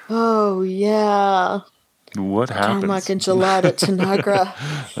 Oh yeah. What happens? Tarmac and Jalad at Tanagra.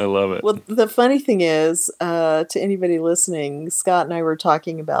 I love it. Well, the funny thing is, to anybody listening, Scott and I were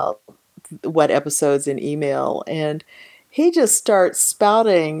talking about what episodes in email, and he just starts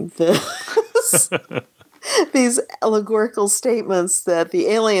spouting these allegorical statements that the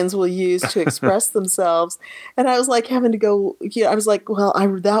aliens will use to express themselves. And I was like having to go, I was like, well,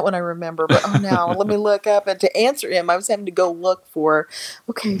 that one I remember, but oh, now let me look up. And to answer him, I was having to go look for,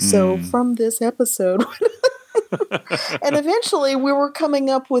 okay, so from this episode. And eventually we were coming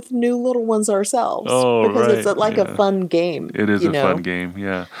up with new little ones ourselves Oh, because right. it's like a fun game. It is a fun game,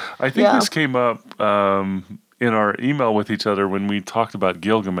 yeah. I think Yeah. this came up in our email with each other when we talked about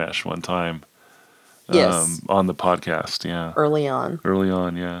Gilgamesh one time Yes, on the podcast, yeah. early on. Early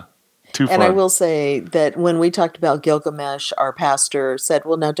on, yeah. Too fun. And I will say that when we talked about Gilgamesh, our pastor said,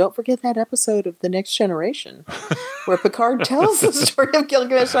 well, now don't forget that episode of The Next Generation where Picard tells the story of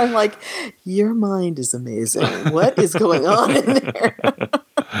Gilgamesh. I'm like, your mind is amazing. What is going on in there?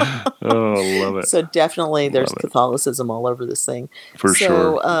 Oh, love it. So definitely there's Love it. Catholicism all over this thing. For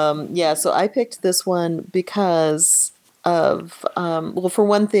sure. Yeah, so I picked this one because of, well, for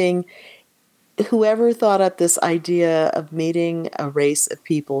one thing, whoever thought up this idea of meeting a race of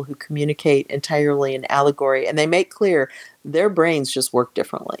people who communicate entirely in allegory, and they make clear their brains just work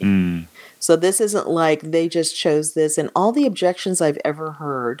differently. So this isn't like they just chose this. And all the objections I've ever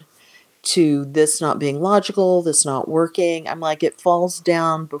heard to this not being logical, this not working. I'm like, it falls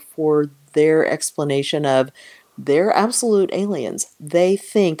down before their explanation of they're absolute aliens. They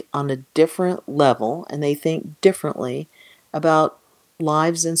think on a different level and they think differently about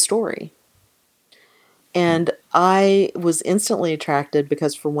lives and story. And I was instantly attracted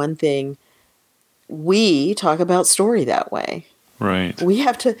because, for one thing, we talk about story that way. Right. We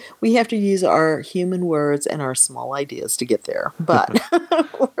have to use our human words and our small ideas to get there, but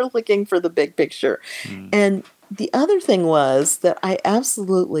we're looking for the big picture. And the other thing was that I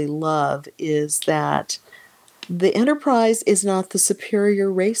absolutely love is that the Enterprise is not the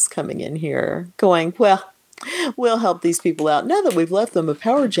superior race coming in here going, well, we'll help these people out. Now that we've left them a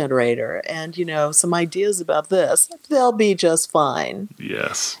power generator and, some ideas about this, they'll be just fine.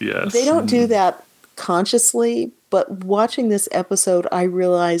 Yes, yes. They don't do that consciously, but watching this episode, I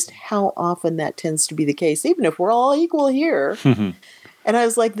realized how often that tends to be the case, even if we're all equal here. And I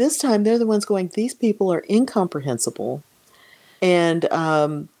was like, this time they're the ones going, these people are incomprehensible. And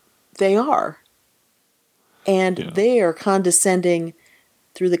they are. And they are condescending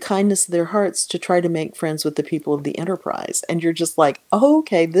through the kindness of their hearts to try to make friends with the people of the Enterprise. And you're just like, oh,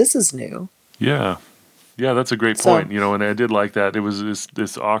 okay, this is new. Yeah. Yeah, that's a great point. And I did like that. It was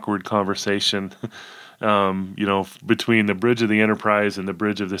this awkward conversation, between the bridge of the Enterprise and the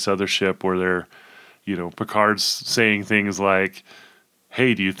bridge of this other ship where they're, Picard's saying things like,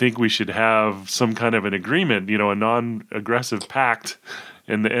 hey, do you think we should have some kind of an agreement, a non-aggressive pact?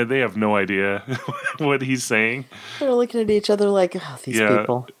 And they have no idea what he's saying. They're looking at each other like, oh, these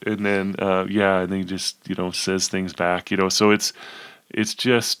people. And then, and then he just, says things back, so it's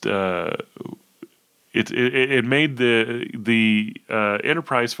just, it made the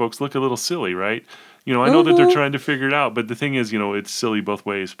Enterprise folks look a little silly, right? I know that they're trying to figure it out, but the thing is, it's silly both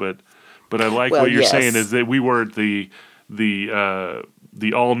ways. But I like what you're saying is that we weren't the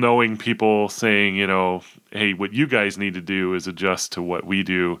all-knowing people saying, hey, what you guys need to do is adjust to what we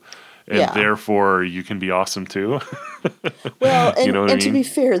do, and therefore you can be awesome too. Well, and to be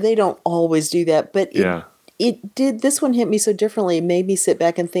fair, they don't always do that, but it did. This one hit me so differently. It made me sit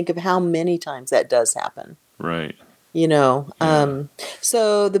back and think of how many times that does happen. Right.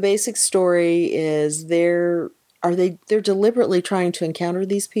 So the basic story is they're deliberately trying to encounter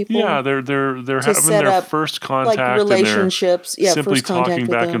these people. Yeah, they're having their first contact, like relationships. And simply first contact talking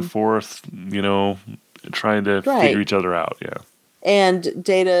with back them. and forth. Trying to figure each other out. Yeah. And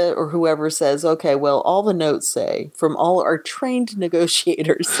Data or whoever says, okay, well, all the notes say, from all our trained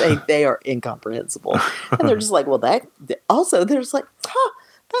negotiators, say they are incomprehensible. And they're just like, well, that also, they're just like,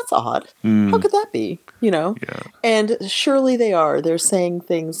 that's odd. How could that be? Yeah. And surely they are. They're saying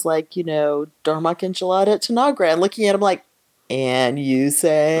things like, Darmok enchilada at Tanagra, and looking at him like, and you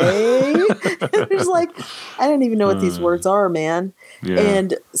say? They're just like, I don't even know what these words are, man. Yeah.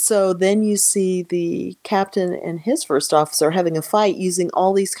 And so then you see the captain and his first officer having a fight using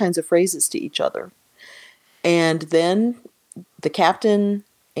all these kinds of phrases to each other. And then the captain,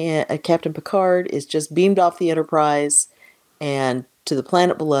 Captain Picard, is just beamed off the Enterprise and to the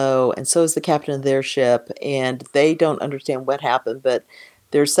planet below, and so is the captain of their ship, and they don't understand what happened, but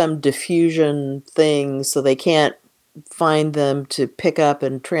there's some diffusion thing, so they can't find them to pick up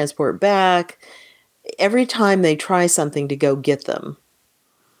and transport back. Every time they try something to go get them,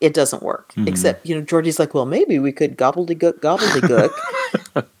 it doesn't work. Except, Geordi's like, well, maybe we could gobbledygook.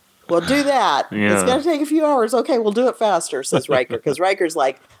 Well, do that. Yeah. It's going to take a few hours. Okay, we'll do it faster, says Riker. Because Riker's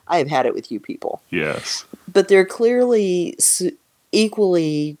like, I have had it with you people. Yes. But they're clearly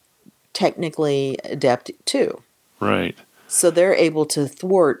equally technically adept too. Right. So they're able to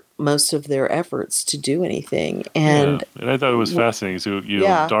thwart most of their efforts to do anything. And I thought it was fascinating. So,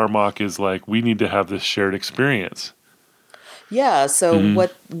 Darmok is like, we need to have this shared experience. Yeah, so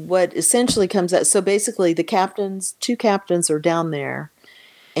what essentially comes out, so basically the two captains are down there,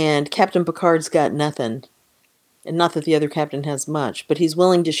 and Captain Picard's got nothing. And not that the other captain has much, but he's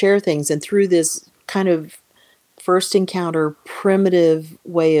willing to share things, and through this kind of first encounter primitive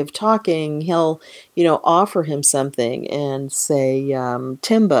way of talking, he'll, offer him something and say,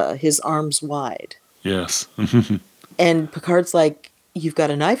 Timba, his arms wide. Yes. And Picard's like, you've got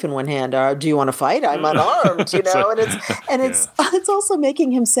a knife in one hand. Do you want to fight? I'm unarmed, and it's also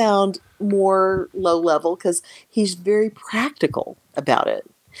making him sound more low level because he's very practical about it.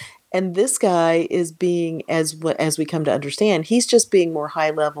 And this guy is being, as we come to understand, he's just being more high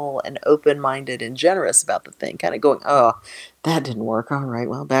level and open-minded and generous about the thing, kind of going, oh, that didn't work. All right,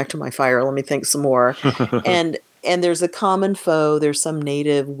 well, back to my fire. Let me think some more. And there's a common foe. There's some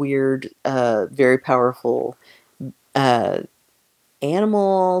native, weird, very powerful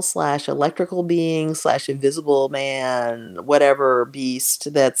animal slash electrical being slash invisible man, whatever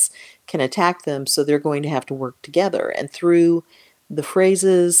beast that's can attack them. So they're going to have to work together. And through the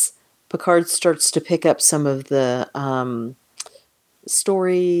phrases, Picard starts to pick up some of the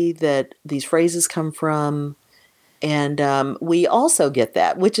story that these phrases come from. And we also get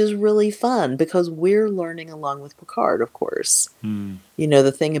that, which is really fun because we're learning along with Picard, of course. You know,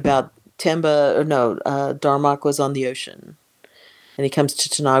 the thing about Darmok was on the ocean. And he comes to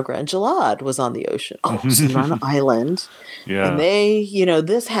Tanagra, and Jalad was on the ocean. Oh, so they're on an island. Yeah. And they,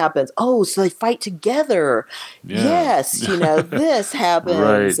 this happens. Oh, so they fight together. Yeah. Yes, this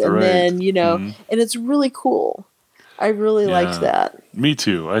happens. Right. Then, and it's really cool. I really liked that. Me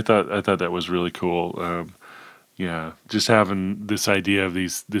too. I thought that was really cool. Just having this idea of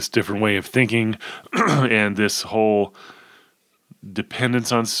this different way of thinking and this whole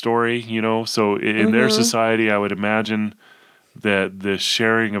dependence on story, So in their society, I would imagine that the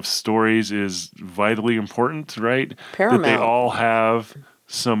sharing of stories is vitally important, right? Paramount. That they all have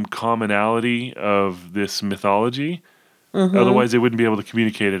some commonality of this mythology. Otherwise, they wouldn't be able to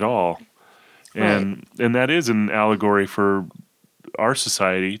communicate at all. And that is an allegory for our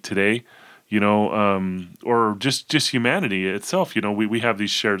society today, or just humanity itself. We have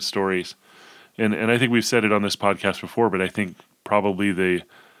these shared stories. And I think we've said it on this podcast before, but I think probably the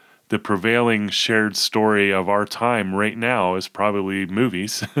prevailing shared story of our time right now is probably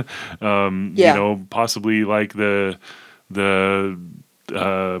movies. Possibly like the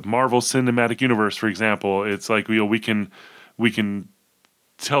Marvel Cinematic Universe, for example. It's like we can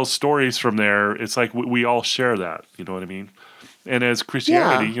tell stories from there. It's like we all share that. You know what I mean? And as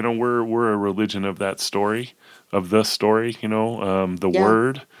Christianity, we're a religion of that story, of the story. The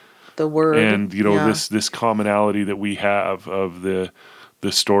word, and this commonality that we have of the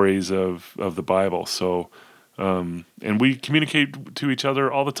stories of the Bible. So, and we communicate to each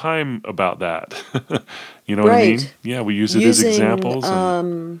other all the time about that. You know what I mean? Yeah, we use it as examples.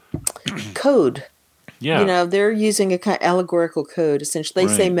 Code. Yeah. They're using a kind of allegorical code, essentially.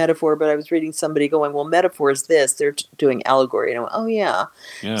 They say metaphor, but I was reading somebody going, well, metaphor is this. They're doing allegory. And I went, oh, yeah.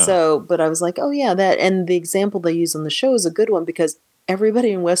 So, but I was like, oh, yeah, that. And the example they use on the show is a good one because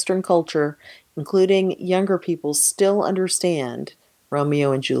everybody in Western culture, including younger people, still understand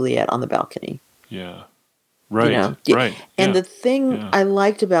Romeo and Juliet on the balcony. Yeah. Right. Right. And the thing I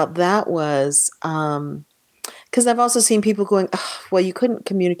liked about that was, because I've also seen people going, well, you couldn't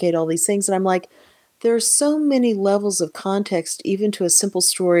communicate all these things. And I'm like, there are so many levels of context, even to a simple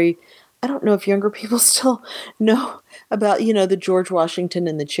story. I don't know if younger people still know about, the George Washington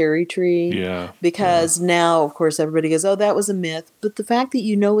and the cherry tree. Yeah. Because now, of course, everybody goes, oh, that was a myth. But the fact that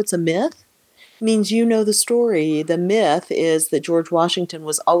it's a myth means you know the story. The myth is that George Washington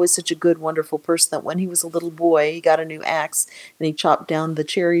was always such a good, wonderful person that when he was a little boy, he got a new axe and he chopped down the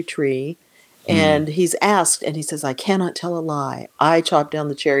cherry tree. And he's asked, and he says, I cannot tell a lie. I chopped down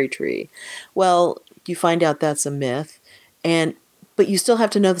the cherry tree. Well, you find out that's a myth, but you still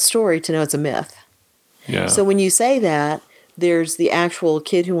have to know the story to know it's a myth. Yeah. So when you say that, there's the actual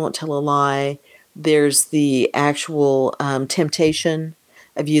kid who won't tell a lie. There's the actual temptation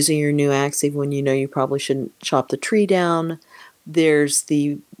of using your new axe even when you know you probably shouldn't chop the tree down. There's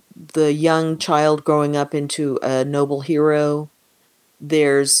the young child growing up into a noble hero.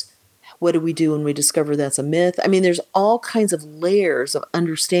 There's what do we do when we discover that's a myth? I mean, there's all kinds of layers of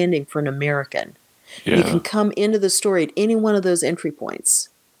understanding for an American. Yeah. You can come into the story at any one of those entry points.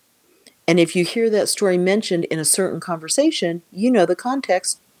 And if you hear that story mentioned in a certain conversation, you know the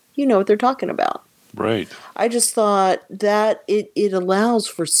context, you know what they're talking about. Right. I just thought that it allows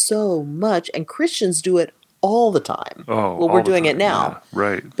for so much, and Christians do it all the time. Oh, well, we're doing it now. Yeah,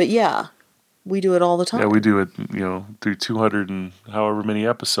 right. But yeah, we do it all the time. Yeah, we do it, through 200 and however many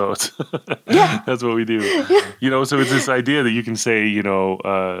episodes. Yeah. That's what we do. Yeah. So it's this idea that you can say,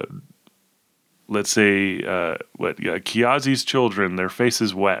 let's say, Kiazi's children, their face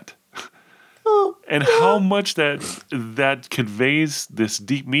is wet. Oh, and how much that conveys this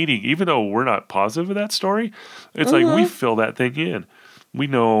deep meaning, even though we're not positive of that story, it's like we fill that thing in. We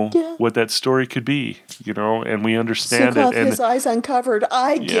know what that story could be, and we understand it. And his eyes uncovered.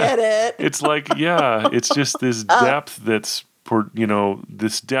 I get it. It's like, it's just this depth that's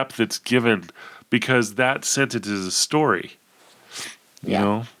given because that sentence is a story. You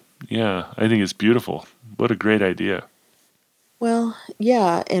know? I think it's beautiful. What a great idea. Well,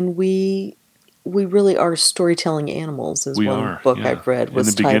 yeah, and we really are storytelling animals, is one book I've read was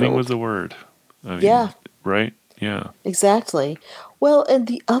in the beginning was the word. Right? Yeah. Exactly. Well, and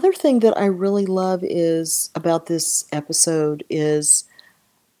the other thing that I really love is about this episode is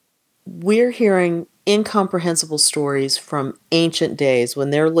we're hearing incomprehensible stories from ancient days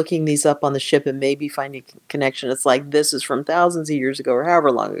when they're looking these up on the ship and maybe finding a connection. It's like, this is from thousands of years ago or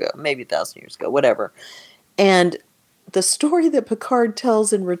however long ago, maybe 1,000 years ago, whatever. And the story that Picard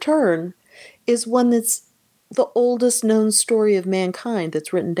tells in return is one that's the oldest known story of mankind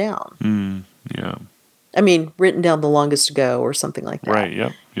that's written down. Yeah. I mean, written down the longest ago or something like that. Right.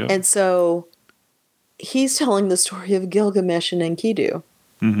 Yep. Yep. And so he's telling the story of Gilgamesh and Enkidu.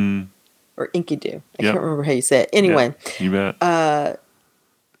 Mm-hmm. Or Enkidu. I Yep. can't remember how you say it. Anyway, You bet.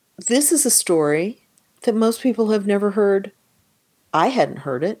 this is a story that most people have never heard. I hadn't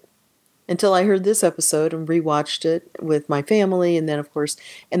heard it until I heard this episode and rewatched it with my family. And then, of course,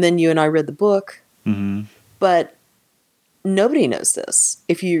 and then you and I read the book. Mm-hmm. But nobody knows this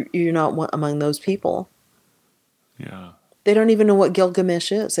if you're not among those people. Yeah. They don't even know what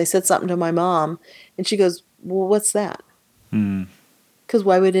Gilgamesh is. I said something to my mom, and she goes, well, what's that? Because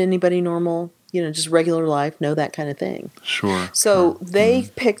why would anybody normal, just regular life, know that kind of thing? Sure. So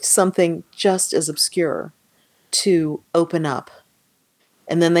they picked something just as obscure to open up.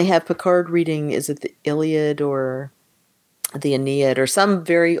 And then they have Picard reading, is it the Iliad or the Aeneid or some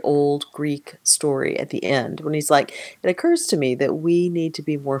very old Greek story at the end when he's like, it occurs to me that we need to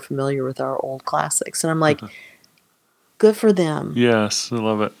be more familiar with our old classics. And I'm like, good for them. Yes, I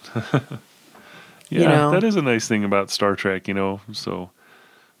love it. Yeah, that is a nice thing about Star Trek, so...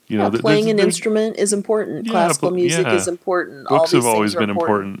 playing an instrument is important. Classical music is important. Books all these have always things are been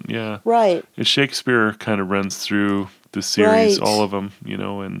important. Yeah. Right. And Shakespeare kind of runs through the series, Right. all of them,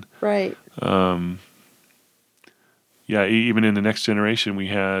 and right. yeah, even in the Next Generation, we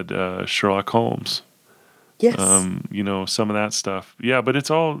had Sherlock Holmes. Yes. Some of that stuff. Yeah, but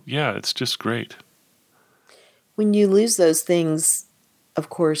it's just great. When you lose those things, of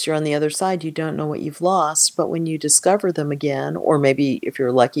course, you're on the other side. You don't know what you've lost. But when you discover them again, or maybe if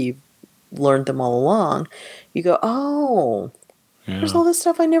you're lucky, you've learned them all along, you go, oh, there's all this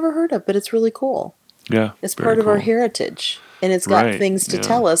stuff I never heard of, but it's really cool. Yeah. It's part of our heritage. And it's got things to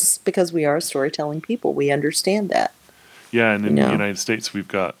tell us because we are storytelling people. We understand that. Yeah, and in the United States, we've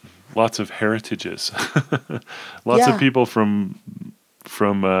got lots of heritages. Lots of people from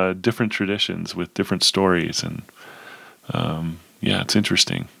different traditions with different stories. And it's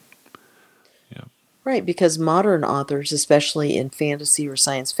interesting. Yeah. Right, because modern authors, especially in fantasy or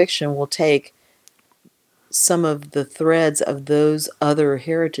science fiction, will take some of the threads of those other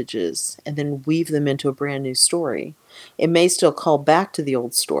heritages and then weave them into a brand new story. It may still call back to the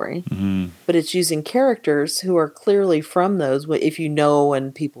old story, but it's using characters who are clearly from those. If you know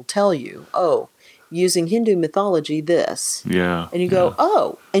and people tell you, oh, using Hindu mythology, this. Yeah. And you go,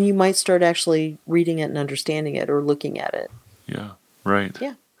 oh, and you might start actually reading it and understanding it or looking at it. Yeah, right.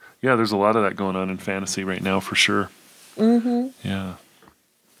 Yeah. Yeah, there's a lot of that going on in fantasy right now for sure. Mm-hmm. Yeah.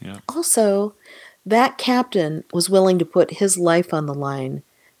 Yeah. Also, that captain was willing to put his life on the line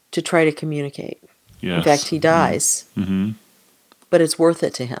to try to communicate. Yes. In fact, he dies. Mm-hmm. But it's worth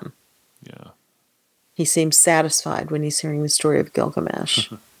it to him. Yeah. He seems satisfied when he's hearing the story of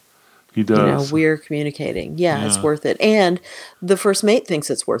Gilgamesh. He does. We're communicating. Yeah, it's worth it. And the first mate thinks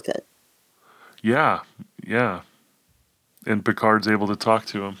it's worth it. Yeah. Yeah. And Picard's able to talk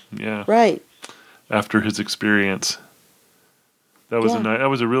to him. Yeah. Right. After his experience. That was that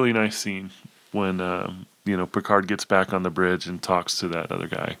was a really nice scene when Picard gets back on the bridge and talks to that other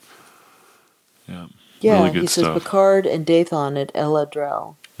guy. Yeah. Yeah, really good he says stuff. Picard and Dathan at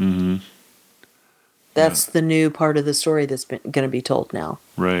Eladrel. Mm-hmm. That's the new part of the story that's going to be told now.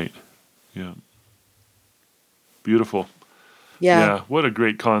 Right. Yeah. Beautiful. Yeah. Yeah. What a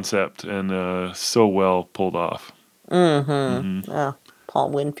great concept and so well pulled off. Mm-hmm. Oh,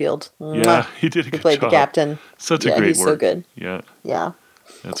 Paul Winfield. Yeah, he did a good job. He played the captain. Such a great he's work. so good. Yeah. Yeah.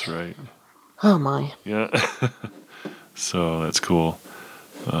 That's right. Oh, my. Yeah. So that's cool.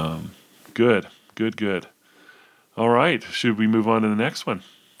 Good. All right. Should we move on to the next one?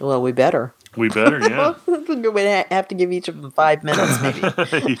 Well, we better. We better, yeah. We have to give each of them 5 minutes,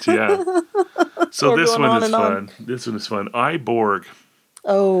 maybe. Yeah. So this going one on is and on. fun. This one is fun. Borg.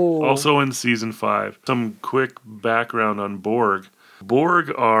 Oh. Also in season 5. Some quick background on Borg.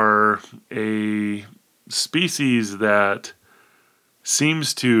 Borg are a species that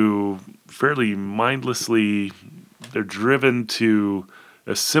seems to fairly mindlessly, they're driven to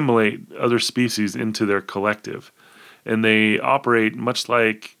assimilate other species into their collective. And they operate much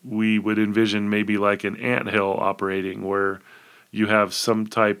like we would envision maybe like an anthill operating, where you have some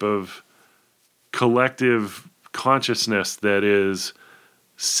type of collective consciousness that is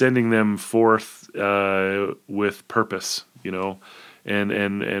sending them forth with purpose,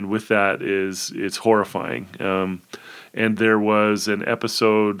 and with that is it's horrifying. And there was an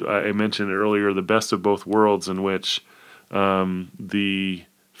episode I mentioned earlier, The Best of Both Worlds, in which the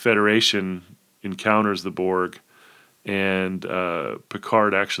Federation encounters the Borg, and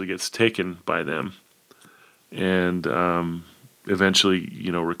Picard actually gets taken by them, and eventually,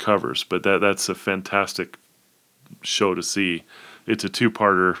 recovers. But that's a fantastic show to see. It's a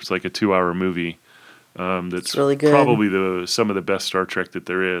two-parter. It's like a 2-hour movie. That's really good. Probably some of the best Star Trek that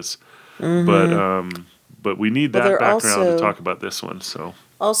there is. But we need that background to talk about this one. So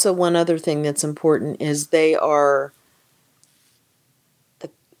also one other thing that's important is they are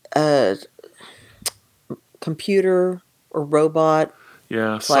a computer or robot.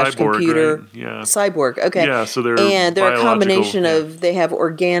 Yeah, slash cyborg, computer. Right? Yeah, cyborg. Okay. Yeah, so they're a combination yeah. of, they have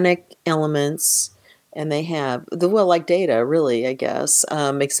organic elements. And they have like Data, really, I guess.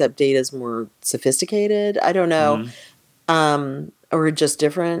 Except Data's more sophisticated. I don't know, or just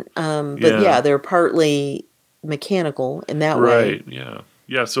different. But yeah, they're partly mechanical in that way. Right. Yeah.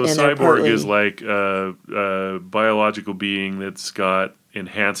 Yeah. So a cyborg is like a biological being that's got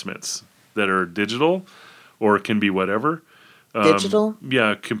enhancements that are digital, or it can be whatever. Digital?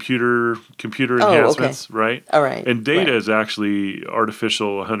 Yeah, computer enhancements, okay. Right? All right. And Data is actually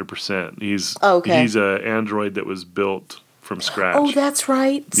artificial 100%. He's he's an android that was built from scratch. Oh, that's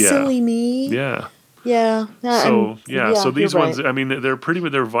right. Yeah. Silly me. Yeah. Yeah. So these ones, right. I mean,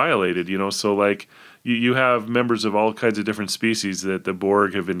 they're violated, So like you have members of all kinds of different species that the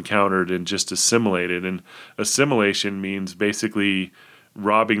Borg have encountered and just assimilated. And assimilation means basically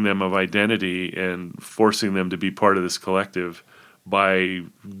robbing them of identity and forcing them to be part of this collective by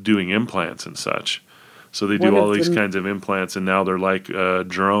doing implants and such. So they do all these kinds of implants, and now they're like a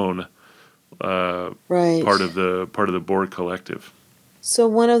drone, right. part of the Borg collective. So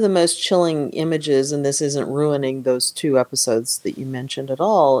one of the most chilling images, and this isn't ruining those 2 episodes that you mentioned at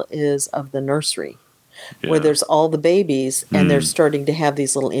all, is of the nursery. Yeah. Where there's all the babies, and they're starting to have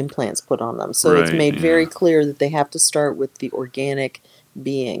these little implants put on them. So it's made very clear that they have to start with the organic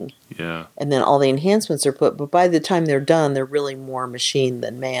being. Yeah. And then all the enhancements are put, but by the time they're done, they're really more machine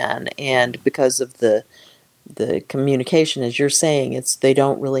than man. And because of the communication, as you're saying, they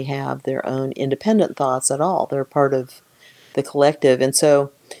don't really have their own independent thoughts at all. They're part of the collective. And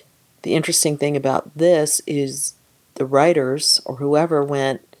so the interesting thing about this is the writers or whoever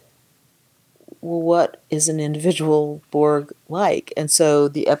went, well, what is an individual Borg like? And so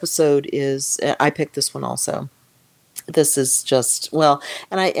the episode is, I picked this one also. This is just, well,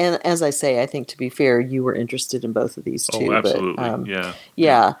 and as I say, I think, to be fair, you were interested in both of these too. Oh, absolutely. But,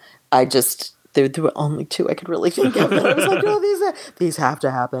 yeah. I just, there were only 2 I could really think of. And I was like, no, these have to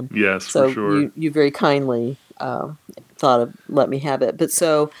happen. Yes, so for sure. You very kindly thought of let me have it. But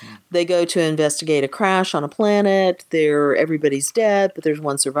so they go to investigate a crash on a planet. Everybody's dead, but there's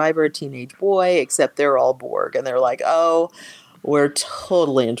one survivor, a teenage boy, except they're all Borg. And they're like, oh, we're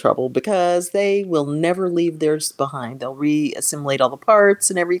totally in trouble because they will never leave theirs behind. They'll reassimilate all the parts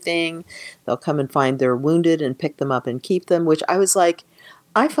and everything. They'll come and find their wounded and pick them up and keep them, which I was like,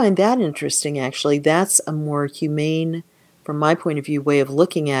 I find that interesting, actually. That's a more humane, from my point of view, way of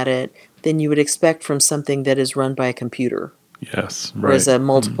looking at it than you would expect from something that is run by a computer. Yes, right. Or as a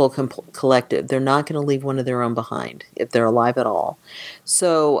multiple collective. They're not going to leave one of their own behind if they're alive at all.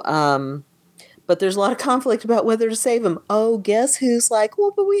 So, but there's a lot of conflict about whether to save them. Oh, guess who's like,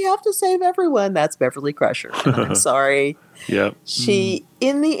 well, but we have to save everyone. That's Beverly Crusher. I'm sorry. Yep.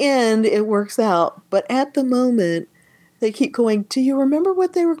 In the end, it works out. But at the moment, they keep going, do you remember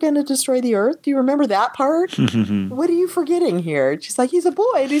what they were going to destroy the Earth? Do you remember that part? What are you forgetting here? She's like, he's a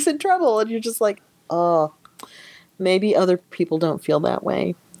boy and he's in trouble. And you're just like, oh, maybe other people don't feel that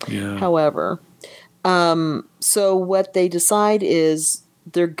way. Yeah. However, so what they decide is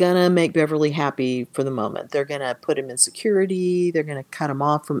they're going to make Beverly happy for the moment. They're going to put him in security. They're going to cut him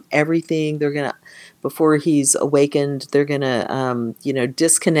off from everything. They're going to, before he's awakened, they're going to,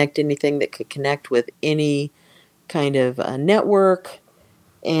 disconnect anything that could connect with any kind of a network.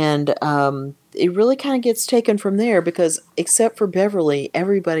 And it really kind of gets taken from there because except for Beverly,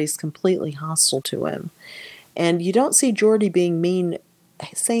 everybody's completely hostile to him. And you don't see Geordi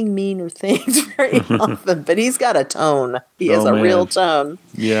saying meaner things very often, but he's got a tone. He has a real tone.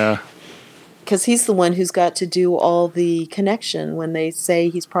 Yeah. Because he's the one who's got to do all the connection. When they say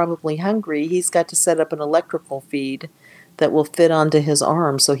he's probably hungry, he's got to set up an electrical feed that will fit onto his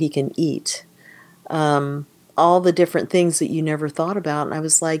arm so he can eat. All the different things that you never thought about. And I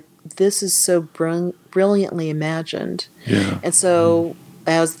was like, this is so brilliantly imagined. Yeah. And so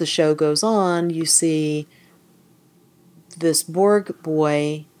as the show goes on, you see this Borg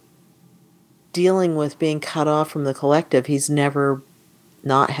boy dealing with being cut off from the collective. He's never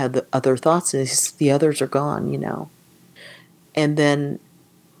not have the other thoughts. The others are gone, And then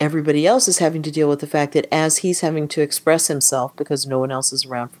everybody else is having to deal with the fact that as he's having to express himself because no one else is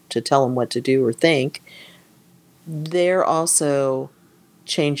around to tell him what to do or think, they're also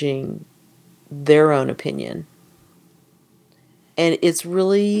changing their own opinion. And it's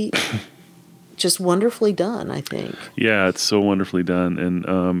really just wonderfully done, I think. Yeah, it's so wonderfully done.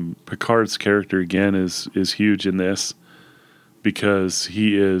 And Picard's character, again, is huge in this because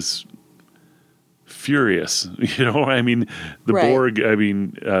he is furious. I mean, the Right. Borg,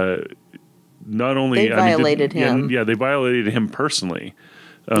 not only... They violated him. Yeah, they violated him personally.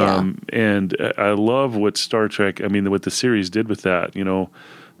 Yeah. And I love what Star Trek, what the series did with that.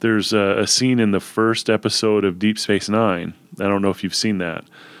 There's a scene in the first episode of Deep Space Nine. I don't know if you've seen that.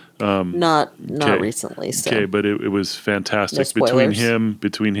 Not recently. So. Okay, but it was fantastic No between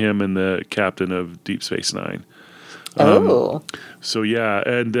spoilers. him and the captain of Deep Space Nine. So yeah,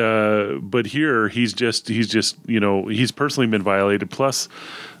 and but here he's just he's personally been violated. Plus,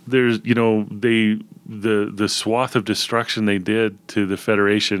 there's the swath of destruction they did to the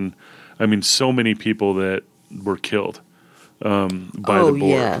Federation. I mean, so many people that were killed by the Borg.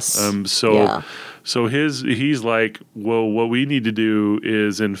 Yes. So he's like, well, what we need to do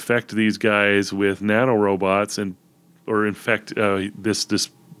is infect these guys with nanorobots or infect this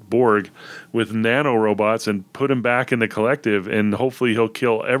Borg with nanorobots and put him back in the collective, and hopefully he'll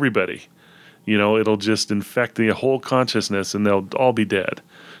kill everybody. It'll just infect the whole consciousness, and they'll all be dead.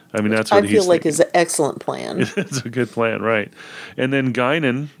 That's what I feel like thinking. is an excellent plan. It's a good plan, right? And then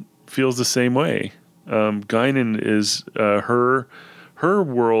Guinan feels the same way. Guinan is her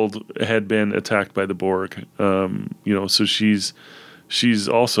world had been attacked by the Borg. So she's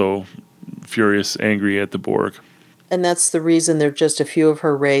also furious, angry at the Borg. And that's the reason there are just a few of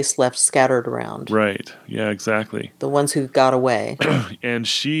her race left scattered around. Right. Yeah, exactly. The ones who got away. And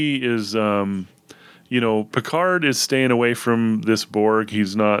she is, Picard is staying away from this Borg.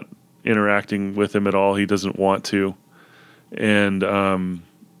 He's not interacting with him at all. He doesn't want to. And,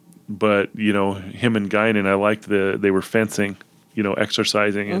 but, him and Guinan, I liked they were fencing,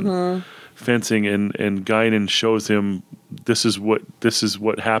 exercising and fencing. And Guinan shows him this is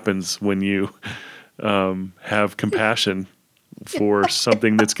what happens when you have compassion for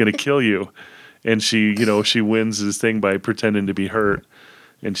something that's going to kill you. And she wins this thing by pretending to be hurt,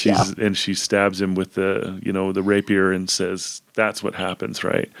 and she stabs him with the rapier and says, "That's what happens,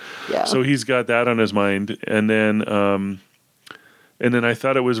 right?" Yeah. So he's got that on his mind, and then I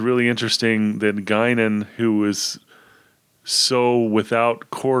thought it was really interesting that Guinan, who was so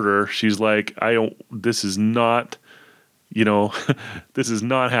without quarter, she's like, this is not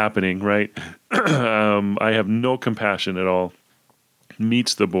happening, right? I have no compassion at all.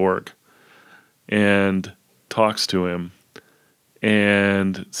 Meets the Borg and talks to him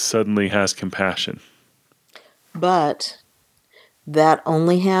and suddenly has compassion. But that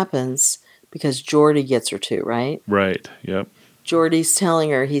only happens because Geordi gets her to, right? Right, yep. Geordi's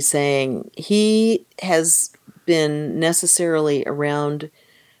telling her, he's saying he has been necessarily around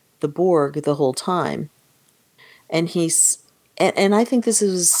the Borg the whole time. And and I think this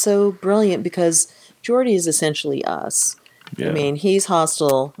is so brilliant because Geordi is essentially us. Yeah. He's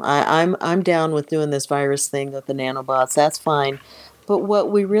hostile. I'm down with doing this virus thing with the nanobots. That's fine. But what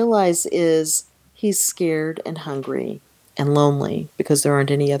we realize is he's scared and hungry and lonely because there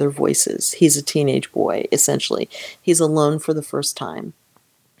aren't any other voices. He's a teenage boy, essentially. He's alone for the first time.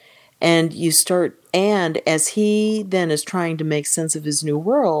 And as he then is trying to make sense of his new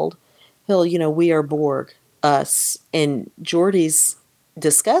world, he'll, we are Borg, us. And Geordi's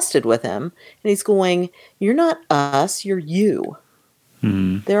disgusted with him, and he's going, "You're not us, you're you.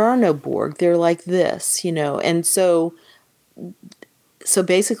 Mm-hmm. There are no Borg. They're like this, And so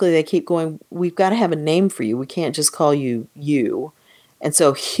basically they keep going, we've got to have a name for you. We can't just call you you. And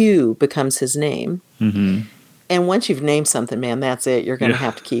so Hugh becomes his name. Mm-hmm. And once you've named something, man, that's it. You're going to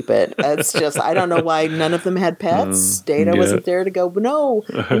have to keep it. It's just, I don't know why none of them had pets. Data wasn't there to go, but no,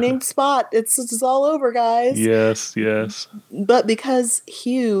 we named Spot. It's all over, guys. Yes, yes. But because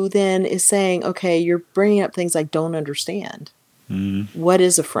Hugh then is saying, okay, you're bringing up things I don't understand. Mm. What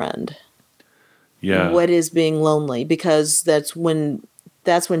is a friend? Yeah. What is being lonely? Because that's when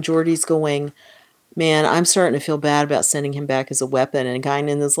Geordi's going, man, I'm starting to feel bad about sending him back as a weapon. And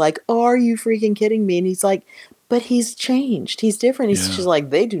Guinan is like, oh, are you freaking kidding me? And he's like, but he's changed. He's different. She's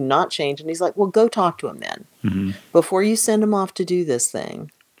like, they do not change. And he's like, well, go talk to him then before you send him off to do this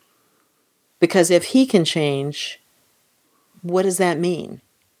thing. Because if he can change, what does that mean?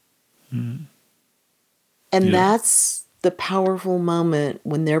 Mm. And that's the powerful moment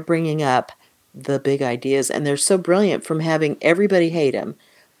when they're bringing up the big ideas. And they're so brilliant from having everybody hate him,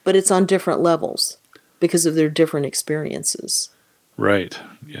 but it's on different levels because of their different experiences. Right.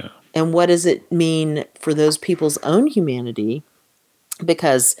 Yeah. And what does it mean for those people's own humanity?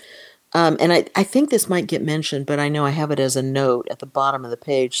 Because, and I think this might get mentioned, but I know I have it as a note at the bottom of the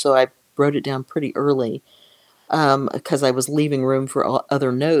page, so I wrote it down pretty early because I was leaving room for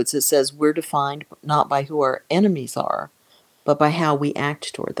other notes. It says, we're defined not by who our enemies are, but by how we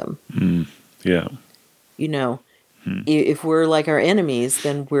act toward them. Yeah. You know, if we're like our enemies,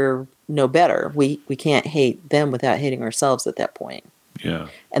 then we're no better. We can't hate them without hating ourselves at that point. Yeah.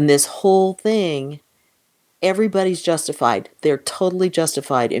 And this whole thing, everybody's justified. They're totally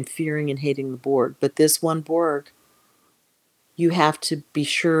justified in fearing and hating the Borg. But this one Borg, you have to be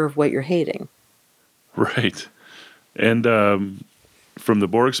sure of what you're hating. Right. And from the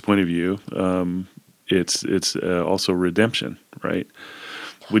Borg's point of view, it's also redemption, right?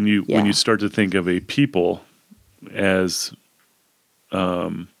 When you start to think of a people as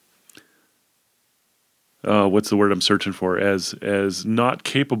what's the word I'm searching for? As not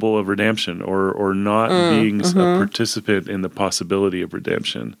capable of redemption or not being a participant in the possibility of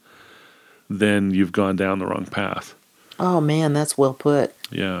redemption, then you've gone down the wrong path. Oh man, that's well put.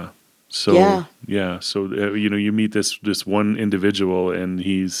 Yeah. So So you meet this one individual, and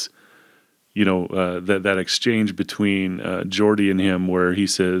he's that exchange between Geordi and him, where he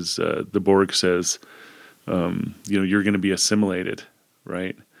says the Borg says, you're going to be assimilated,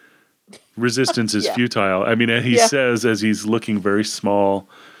 right? Resistance is futile. I mean, he says as he's looking very small,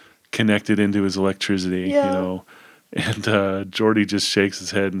 connected into his electricity, and Geordi just shakes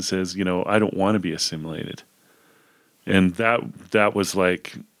his head and says, I don't want to be assimilated. And that was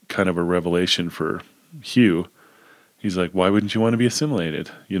like kind of a revelation for Hugh. He's like, why wouldn't you want to be assimilated?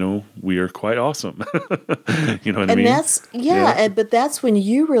 We are quite awesome. You know what I mean? And but that's when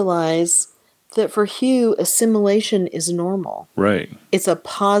you realize that for Hugh, assimilation is normal. Right. It's a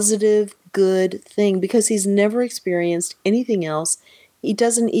positive, good thing because he's never experienced anything else. He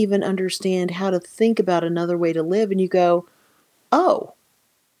doesn't even understand how to think about another way to live. And you go, oh.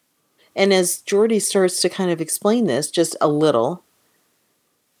 And as Geordi starts to kind of explain this just a little,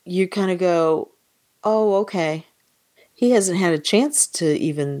 you kind of go, oh, okay. He hasn't had a chance to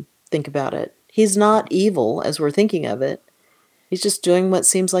even think about it. He's not evil as we're thinking of it. He's just doing what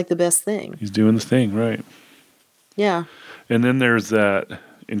seems like the best thing. He's doing the thing, right. Yeah. And then there's that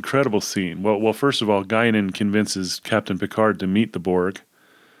incredible scene. Well, first of all, Guinan convinces Captain Picard to meet the Borg.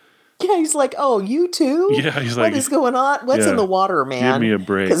 Yeah, he's like, oh, you too? Yeah, he's like, what is going on? What's in the water, man? Give me a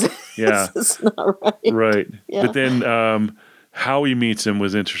break. Yeah. This is not right. Right. Yeah. But then how he meets him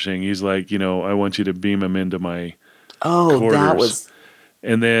was interesting. He's like, I want you to beam him into my quarters. That was...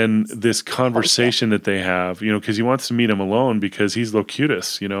 And then this conversation that they have, because he wants to meet him alone because he's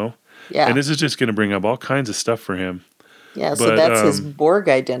Locutus, Yeah. And this is just going to bring up all kinds of stuff for him. Yeah, so that's his Borg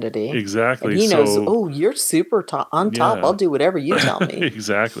identity. Exactly. And he knows, you're super on top. Yeah. I'll do whatever you tell me.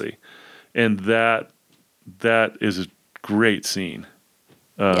 Exactly. And that is a great scene.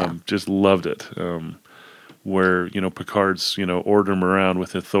 Just loved it. Where, Picard's, order him around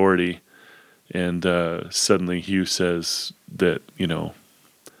with authority. And suddenly Hugh says that,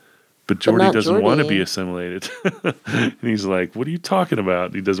 but Geordi doesn't want to be assimilated. And he's like, what are you talking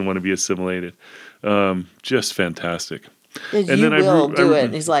about? He doesn't want to be assimilated. Just fantastic. And then will do it.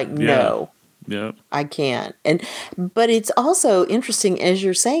 And he's like, no. Yeah. I can't. But it's also interesting as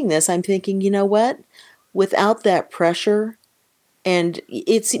you're saying this, I'm thinking, you know what? Without that pressure, and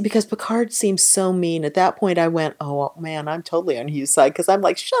it's because Picard seems so mean. At that point, I went, oh, man, I'm totally on Hugh's side because I'm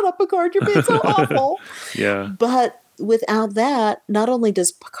like, shut up, Picard, you're being so awful. Yeah. But without that, not only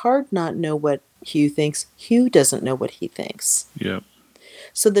does Picard not know what Hugh thinks, Hugh doesn't know what he thinks. Yeah.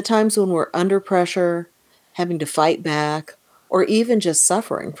 So the times when we're under pressure, having to fight back, or even just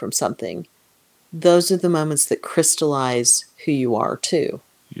suffering from something, those are the moments that crystallize who you are to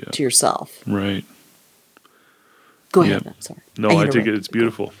yourself. Right. Go ahead. I'm sorry. No, I think it's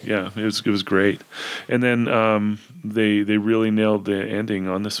beautiful. Yeah, it was great. And then they really nailed the ending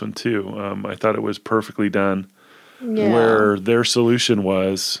on this one too. I thought it was perfectly done. Yeah. Where their solution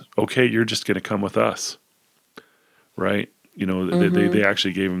was, okay, you're just going to come with us, right? They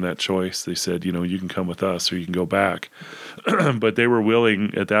actually gave him that choice. They said, you can come with us or you can go back. But they were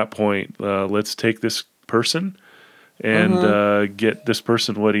willing at that point, let's take this person and get this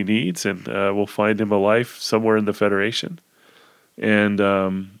person what he needs, and we'll find him a life somewhere in the Federation. And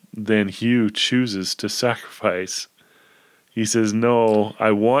then Hugh chooses to sacrifice. He says, no,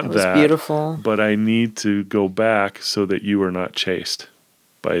 I want that. Beautiful. But I need to go back so that you are not chased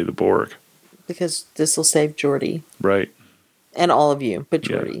by the Borg. Because this will save Geordi. Right. And all of you, but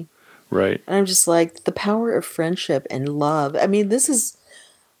Geordi. Right. And I'm just like, the power of friendship and love. I mean, this is,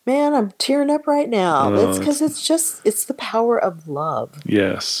 man, I'm tearing up right now. It's Oh, because it's the power of love,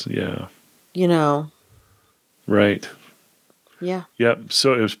 yes. Yeah. you know? Right. Yeah. Yep.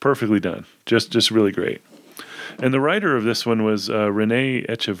 So it was perfectly done. Just really great. And the writer of this one was Renee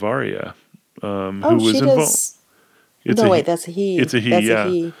Echevarria, Oh, who she was involved. does. It's No, a wait, he. that's a he. It's a he. That's a Yeah.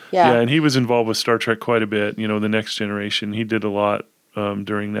 he. Yeah, Yeah. and he was involved with Star Trek quite a bit. You know, the Next Generation. He did a lot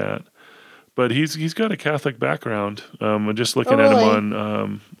during that. But he's got a Catholic background. I'm just Oh, looking at really?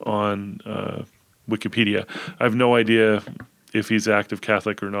 him on Wikipedia. I have no idea if he's active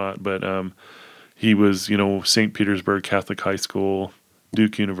Catholic or not, but he was, St. Petersburg Catholic High School,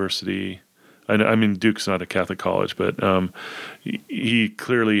 Duke University. I mean, Duke's not a Catholic college, but he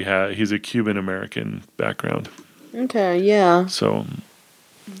clearly he's a Cuban American background. Okay, yeah. So,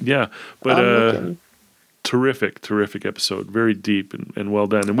 yeah, but I'm looking. terrific episode, very deep and well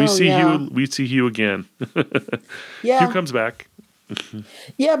done. And Oh, yeah. We see Hugh again. Hugh Yeah. comes back.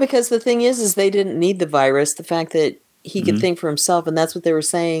 Yeah, because the thing is they didn't need the virus. The fact that he could think for himself, and that's what they were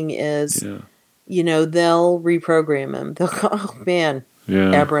saying is, Yeah, they'll reprogram him. They'll go, oh man,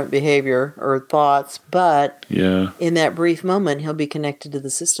 yeah, aberrant behavior or thoughts, but yeah, in that brief moment, he'll be connected to the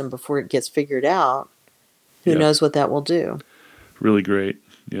system before it gets figured out. Who Yeah. knows what that will do? really great.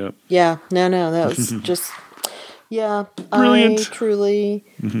 Yeah, Yeah, no, that was just, yeah, Brilliant. I truly,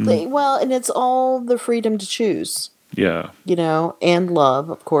 well, and it's all the freedom to choose, yeah, and love,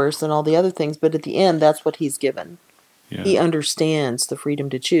 of course, and all the other things, but at the end, that's what he's given. yeah, He understands the freedom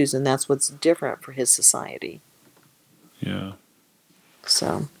to choose, and that's what's different for his society. yeah.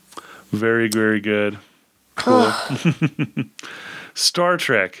 So, Very, very good. Cool. Star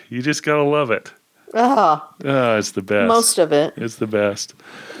Trek. You just gotta love it. It's the best. most of it, It's the best.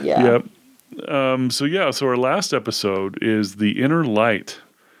 yeah. Yep. So our last episode is The Inner Light,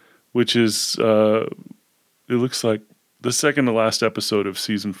 which is it looks like the second to last episode of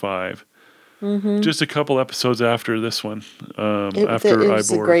season 5. Just a couple episodes after this one. It After was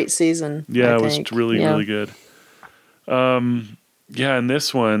a Iborg. great season. Yeah, I it was think. really, Yeah. really good. Yeah, in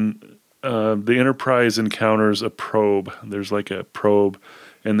this one, the Enterprise encounters a probe. There's like a probe,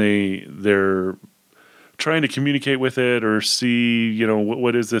 and they're trying to communicate with it or see,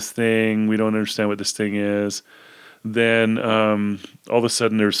 what is this thing? We don't understand what this thing is. Then all of a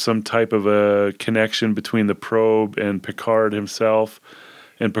sudden, there's some type of a connection between the probe and Picard himself,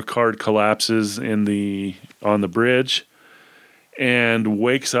 and Picard collapses on the bridge and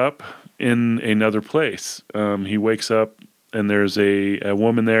wakes up in another place. He wakes up, and there's a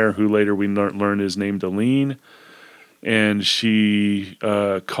woman there who later we learn is named Aline, and she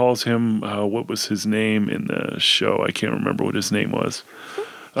calls him, what was his name in the show? I can't remember what his name was.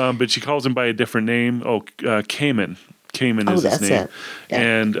 But she calls him by a different name. Kamen. Kamen is his that's name. it. Yeah.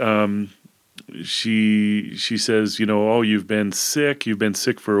 And she says, you've been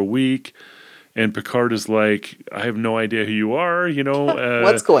sick for a week. And Picard is like, I have no idea who you are,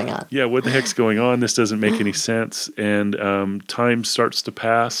 What's going on? Yeah, what the heck's going on? This doesn't make any sense. And time starts to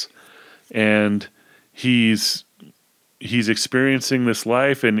pass, and he's experiencing this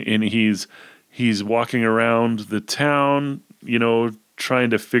life, and he's walking around the town,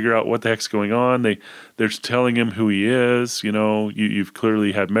 trying to figure out what the heck's going on. They're telling him who he is. You've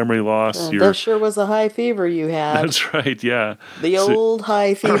clearly had memory loss. That sure was a high fever you had. That's right. Yeah, The old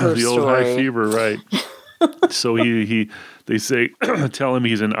high fever the story. old high fever, right? So they say tell him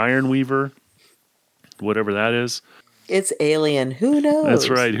he's an Iron Weaver, whatever that is. It's alien. Who knows? That's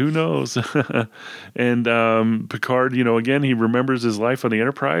right. Who knows? And Picard, again, he remembers his life on the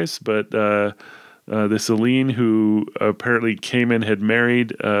Enterprise, but this Aline, who apparently came in, had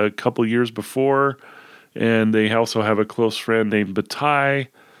married a couple years before, and they also have a close friend named Bataille,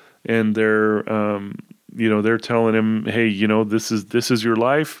 and they're telling him, hey, this is your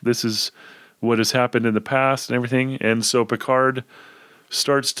life. This is what has happened in the past and everything. And so Picard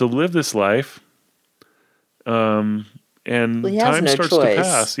starts to live this life. And Well, he has time no starts choice. to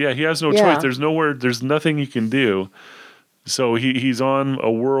pass. Yeah, he has no Yeah. choice. There's nothing he can do. So he's on a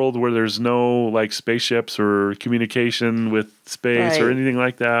world where there's no like spaceships or communication with space or Right. anything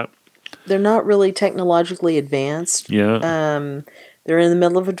like that. They're not really technologically advanced. Yeah. They're in the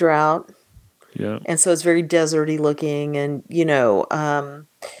middle of a drought, Yeah. and so it's very deserty looking, and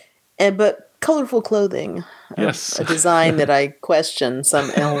but colorful clothing. Yes. A design that I question some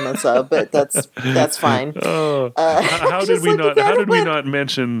elements of, but that's fine. Oh, how did just we looking not? at How it did we went- not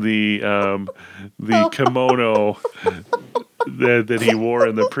mention the kimono that he wore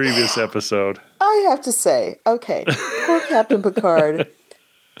in the previous episode? I have to say, okay, poor Captain Picard,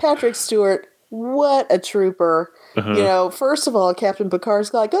 Patrick Stewart, what a trooper. You Uh-huh. know, first of all, Captain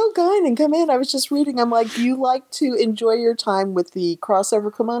Picard's like, "Oh, Guinan, come in. I was just reading." I'm like, "You like to enjoy your time with the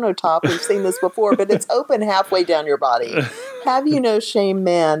crossover kimono top. We've seen this before, but it's open halfway down your body. Have you no shame,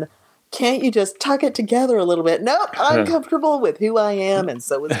 man? Can't you just tuck it together a little bit?" "Nope, I'm comfortable with who I am, and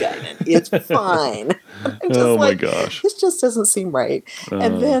so is Guinan. It's fine." I'm just Oh my like, gosh. this just doesn't seem right.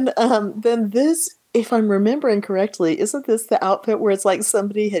 And Uh, then this, if I'm remembering correctly, isn't this the outfit where it's like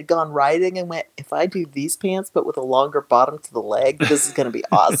somebody had gone riding and went, "If I do these pants but with a longer bottom to the leg, this is going to be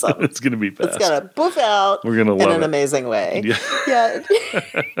awesome. it's gonna be It's best. going to boof out We're gonna in love an it. amazing way." Yeah. Yeah.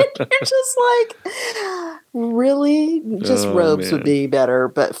 You're just like, really? Just Oh robes would man. be better,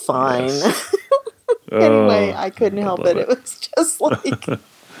 but fine. Yes. Anyway, Oh, I couldn't I help love it. it. It was just like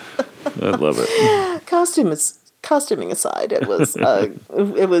I love it. costuming aside, it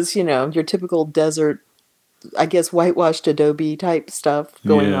was, you know, your typical desert, I guess, whitewashed adobe type stuff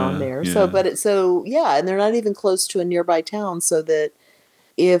going on Yeah, there. So, yeah, but it's so, yeah, and they're not even close to a nearby town, so that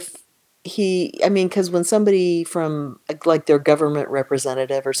if I mean, because when somebody from like their government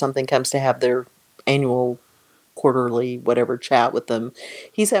representative or something comes to have their annual, quarterly, whatever chat with them,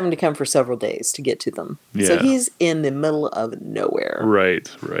 he's having to come for several days to get to them. So yeah. he's in the middle of nowhere. Right,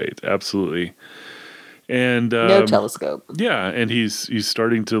 right. Absolutely. And No telescope. yeah, and he's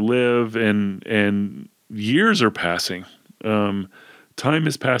starting to live, and years are passing. Time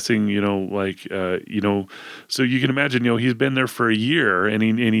is passing, so you can imagine, he's been there for a year, and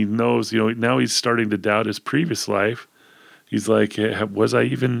he knows, now he's starting to doubt his previous life. He's like, was I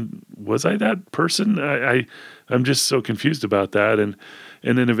that person? I'm just so confused about that. And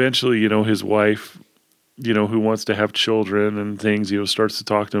then eventually, his wife, who wants to have children and things, starts to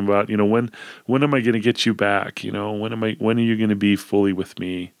talk to him about, when am I going to get you back? When are you going to be fully with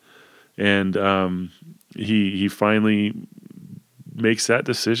me? And he finally makes that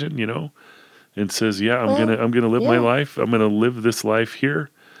decision, and says, yeah, Well, I'm gonna live my yeah. life. I'm gonna live this life here.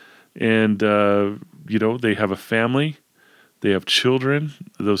 And they have a family. They have children.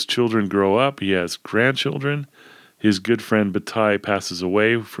 Those children grow up. He has grandchildren. His good friend Bataille passes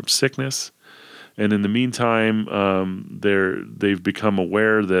away from sickness. And in the meantime, they've become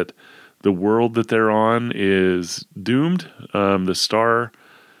aware that the world that they're on is doomed. The star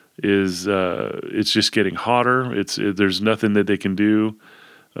is it's just getting hotter. There's nothing that they can do.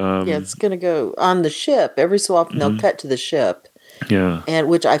 Yeah, it's going to go on the ship. Every so often they'll Mhm. cut to the ship, Yeah, and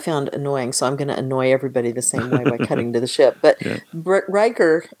which I found annoying. So I'm going to annoy everybody the same way by cutting to the ship. But yeah,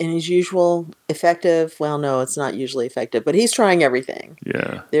 Riker, in his usual effective, well, no, it's not usually effective, but he's trying everything.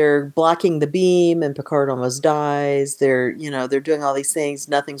 yeah, They're blocking the beam, and Picard almost dies. They're doing all these things.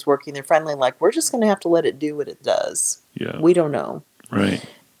 Nothing's working. They're finally like, we're just going to have to let it do what it does. yeah. We don't know. Right.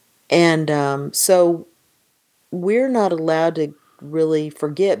 And so we're not allowed to really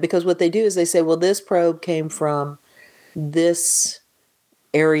forget, because what they do is they say, well, this probe came from this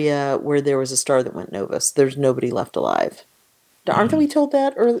area where there was a star that went novus. There's nobody left alive. Aren't we told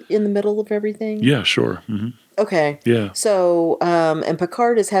that early in the middle of everything? Yeah, sure. Hmm. Okay. Yeah, So, and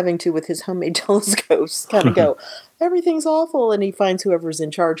Picard is having to, with his homemade telescopes, kind of go, everything's awful. And he finds whoever's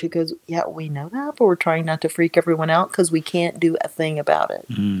in charge who goes, yeah, we know that, but we're trying not to freak everyone out because we can't do a thing about it.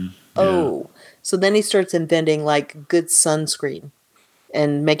 yeah, Oh. So then he starts inventing like good sunscreen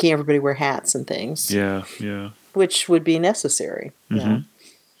and making everybody wear hats and things, yeah, yeah. which would be necessary. Yeah. Hmm.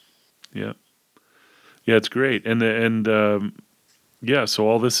 Yeah, yeah. It's great, and yeah. So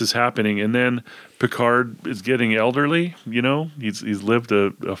all this is happening, and then Picard is getting elderly. He's lived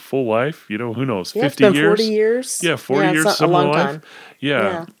a full life. Who knows, Yeah, it's 50 been 40 years. years. Yeah, 40 Yeah, it's years, a similar long life. time. Yeah,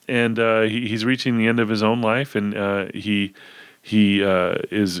 Yeah. and he's reaching the end of his own life, and he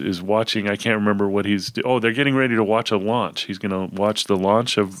is watching. I can't remember what oh, they're getting ready to watch a launch. He's going to watch the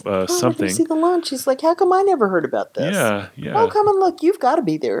launch of Oh, we're going to something. see the launch. He's like, how come I never heard about this? Yeah, Oh, yeah, come and look. You've got to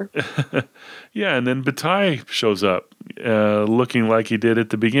be there. yeah. And then Bataille shows up, looking like he did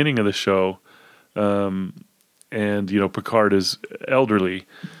at the beginning of the show. And Picard is elderly,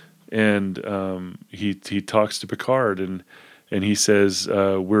 and he talks to Picard, and he says,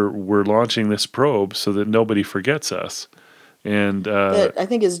 we're launching this probe so that nobody forgets us. And That I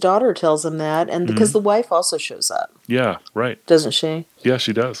think his daughter tells him that, and because the wife also shows up, yeah, right. doesn't she? Yeah,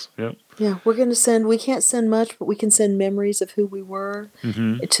 she does. Yeah. Yeah, we're going to send, we can't send much, but we can send memories of who we were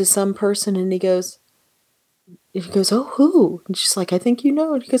to some person. And he goes, oh, who? And she's like, I think you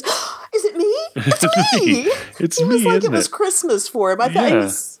know. And he goes, oh, is it me? It's me. It's He was me, like, isn't it was it? Christmas for him. I thought he Yeah.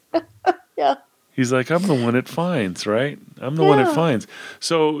 was, yeah. He's like, I'm the one it finds, right? I'm the one it Yeah. finds.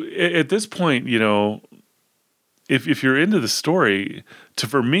 So at this point, if you're into the story,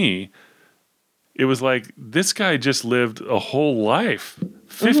 for me, it was like this guy just lived a whole life,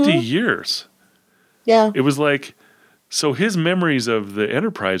 50 years. Yeah. It was like So his memories of the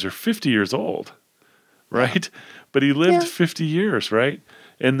Enterprise are 50 years old, right? But he lived Yeah. 50 years, right?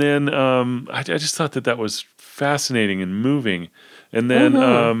 And then I just thought that was fascinating and moving. And then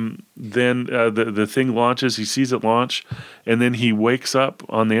the thing launches. He sees it launch, and then he wakes up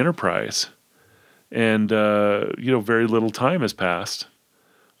on the Enterprise, and very little time has passed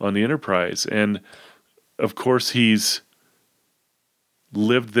on the Enterprise, and of course he's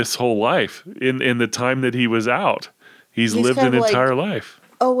lived this whole life in the time that he was out. He's lived kind an of like, entire life.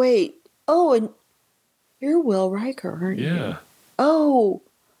 oh wait, oh, and you're Will Riker, aren't you? Yeah. Oh,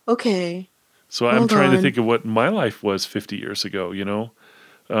 okay. So I'm Hold trying to on. think of what my life was 50 years ago,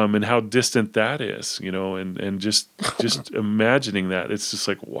 and how distant that is, and just imagining that. It's just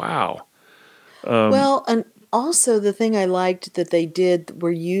like, wow. Well, and also the thing I liked that they did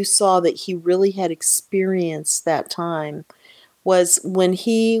where you saw that he really had experienced that time was when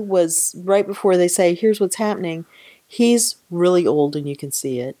he was right before they say, here's what's happening. He's really old and you can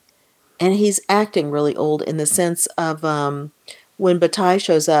see it. And he's acting really old in the sense of when Bataille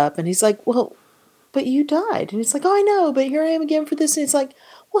shows up and he's like, well, but you died. And he's like, oh, I know, but here I am again for this. And it's like,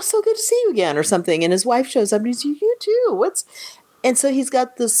 well, so good to see you again or something. And his wife shows up and he's, you too. And so he's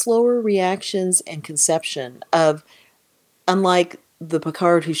got the slower reactions and conception of, unlike the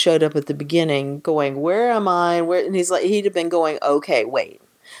Picard who showed up at the beginning going, where am I? Where? And he'd have been going, okay, wait,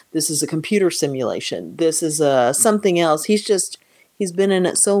 this is a computer simulation. This is something else. He's been in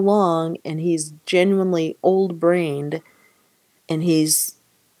it so long and he's genuinely old brained and he's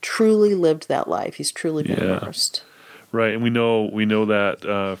truly lived that life. He's truly been immersed. Right, and we know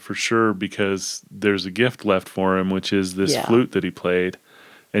that for sure because there's a gift left for him, which is this flute that he played,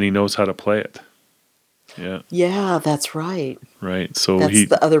 and he knows how to play it. Yeah. Yeah, that's right. Right. So that's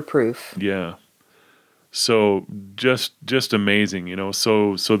the other proof. Yeah. So just amazing,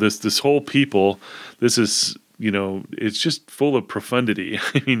 So this whole people, this is it's just full of profundity.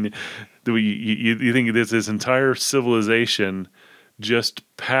 I mean, you think this entire civilization just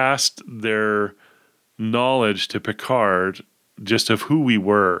passed their knowledge to Picard just of who we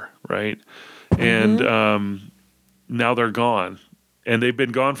were, right? And now they're gone. And they've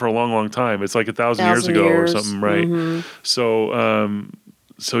been gone for a long, long time. It's like 1,000 years ago or something, right?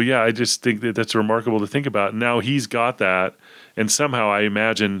 So yeah, I just think that's remarkable to think about. Now he's got that, and somehow I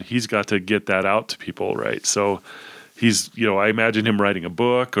imagine he's got to get that out to people, right? So he's, I imagine him writing a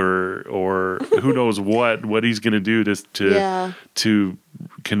book or who knows what he's going to do to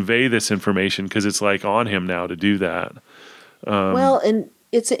convey this information, because it's like on him now to do that. Well, and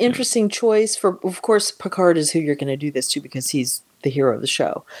it's an interesting choice of course, Picard is who you're going to do this to because he's the hero of the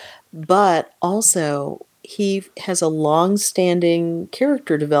show. But also, he has a long-standing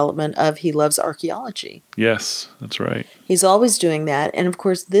character development of he loves archaeology. Yes, that's right. He's always doing that. And of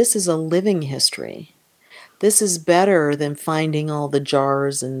course, this is a living history. This is better than finding all the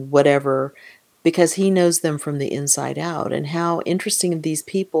jars and whatever, because he knows them from the inside out. And how interesting of these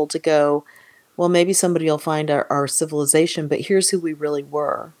people to go, well, maybe somebody will find our civilization, but here's who we really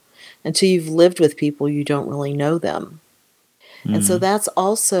were. Until you've lived with people, you don't really know them. And so that's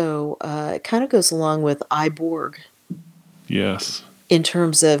also, it kind of goes along with I, Borg. Yes. In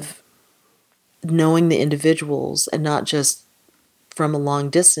terms of knowing the individuals and not just from a long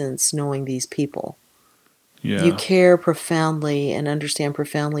distance knowing these people. Yeah. You care profoundly and understand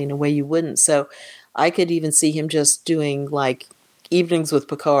profoundly in a way you wouldn't. So I could even see him just doing like evenings with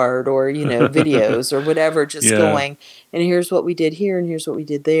Picard or, videos or whatever, just going, and here's what we did here and here's what we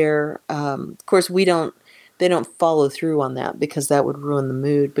did there. Of course, they don't follow through on that because that would ruin the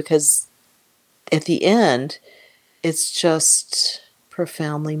mood, because at the end, it's just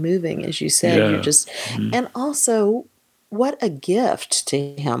profoundly moving, as you said. You're just, and also, what a gift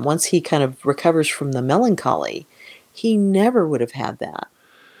to him once he kind of recovers from the melancholy. He never would have had that.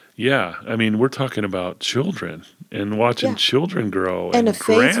 Yeah, I mean, we're talking about children and watching children grow and a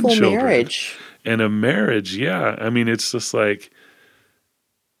faithful marriage. And a marriage, yeah. I mean, it's just like,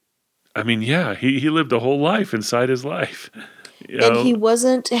 he lived a whole life inside his life. And he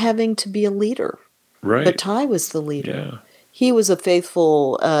wasn't having to be a leader. Right. Bataille was the leader. Yeah. He was a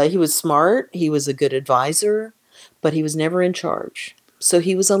faithful, he was smart, he was a good advisor, but he was never in charge. So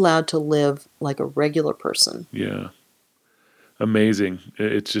he was allowed to live like a regular person. Yeah. Amazing.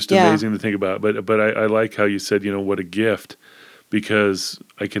 It's just amazing to think about. But I like how you said, what a gift, because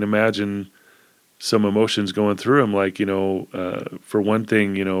I can imagine some emotions going through him. Like, for one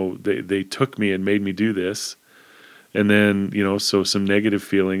thing, they took me and made me do this. And then, so some negative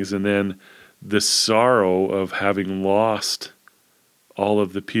feelings. And then the sorrow of having lost all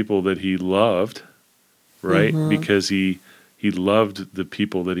of the people that he loved, right? Mm-hmm. Because he loved the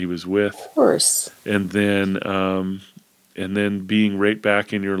people that he was with. Of course. And then, and then being right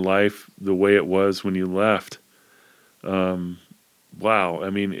back in your life the way it was when you left. Wow. I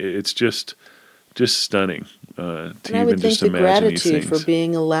mean, it's just stunning to And I would even think just the imagine these gratitude for things.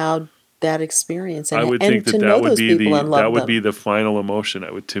 being allowed that experience I would think and that to that know would those be people and love that would be them. the final emotion. I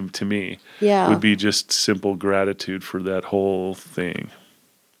would to me would Yeah. be just simple gratitude for that whole thing.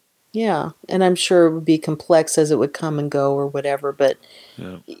 Yeah. And I'm sure it would be complex as it would come and go or whatever, but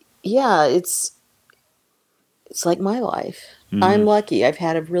Yeah. yeah, it's like my life. Hmm. I'm lucky. I've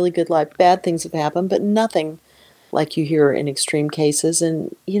had a really good life. Bad things have happened, but nothing like you hear in extreme cases.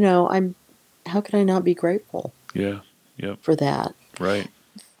 And, how can I not be grateful Yeah. Yep. for that? Right.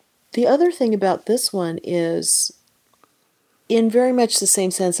 The other thing about this one is, in very much the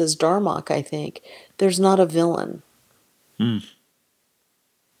same sense as Darmok, I think, there's not a villain. Mm.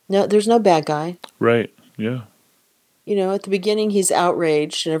 No, there's no bad guy. Right. Yeah. At the beginning he's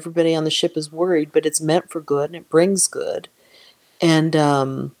outraged and everybody on the ship is worried, but it's meant for good and it brings good. And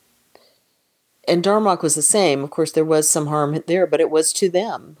Darmok was the same. Of course, there was some harm there, but it was to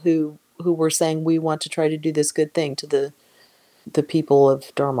them who were saying we want to try to do this good thing to the people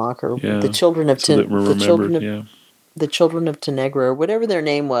of Darmok, or the Yeah. children of So that we're remembered. Yeah. the children of Tenegra, or whatever their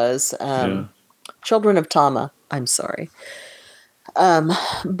name was. Yeah. Children of Tama. I'm sorry,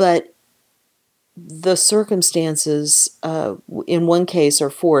 but the circumstances in one case are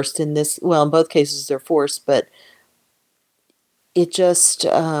forced. In both cases they're forced, but it just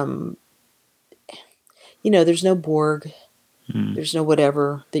there's no Borg. Mm. There's no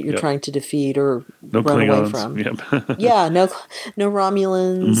whatever that you're Yep. trying to defeat or No run away Klingons. from. Yep. Yeah, no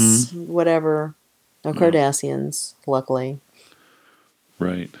Romulans, Hmm. whatever. No Yeah. Cardassians, luckily.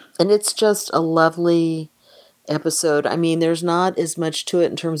 Right. And it's just a lovely episode. I mean, there's not as much to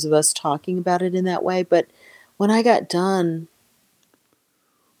it in terms of us talking about it in that way, but when I got done,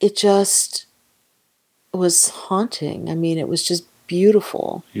 it just was haunting. I mean, it was just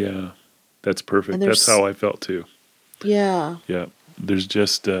beautiful. Yeah. That's perfect. And That's how I felt too. yeah. Yeah. There's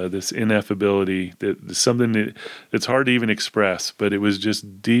just this ineffability that's something that's hard to even express, but it was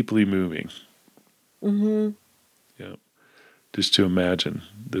just deeply moving. Mhm. Yeah. Just to imagine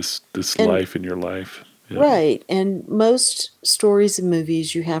this And life in your life. Yeah. right. And most stories and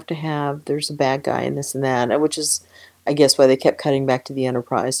movies, you have to have, there's a bad guy and this and that, which is, I guess, why they kept cutting back to the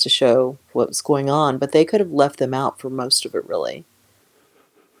Enterprise to show what was going on. But they could have left them out for most of it, really.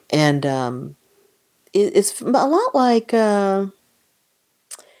 And it's a lot like, in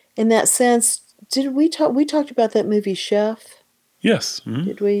that sense, did we talked about that movie Chef? Yes. Hmm.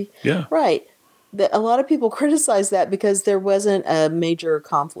 Did we? Yeah. Right. A lot of people criticize that because there wasn't a major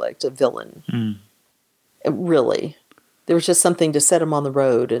conflict, a villain. Mm. Really. There was just something to set him on the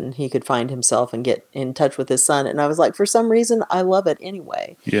road and he could find himself and get in touch with his son. And I was like, for some reason, I love it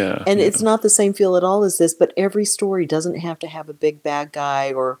anyway. Yeah. And Yeah. it's not the same feel at all as this, but every story doesn't have to have a big bad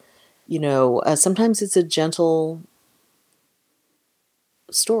guy or, sometimes it's a gentle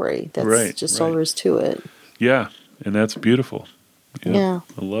story. That's Right. just all Right. there is to it. Yeah. And that's beautiful. Yeah.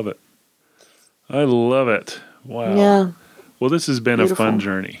 I love it. I love it. Wow. Yeah. Well, this has been Beautiful. a fun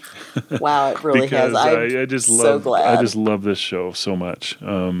journey. Wow, it really has. Because I'm I just so love glad. I just love this show so much.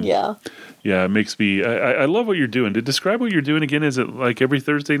 Yeah. Yeah, it makes me. I love what you're doing. To describe what you're doing again, is it like every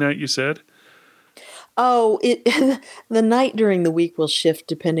Thursday night? You said. Oh, the night during the week will shift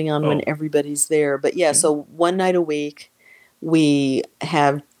depending on when Oh. everybody's there. But yeah, so one night a week we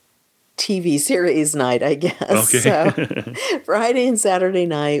have TV series night, I guess. Okay. So Friday and Saturday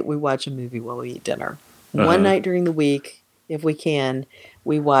night we watch a movie while we eat dinner. Uh-huh. One night during the week, if we can,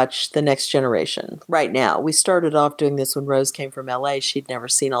 we watch The Next Generation. Right now, we started off doing this when Rose came from LA. She'd never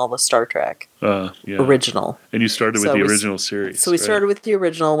seen all the Star Trek Yeah. original. And you started with So the we- original series. So we right? started with the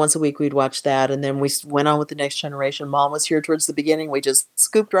original. Once a week we'd watch that, and then we went on with The Next Generation. Mom was here towards the beginning. We just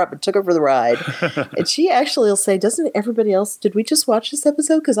scooped her up and took her for the ride. And she actually will say, doesn't everybody else, did we just watch this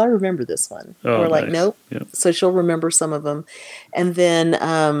episode? Because I remember this one. Oh, And we're like, nice. nope. Yep. So she'll remember some of them. And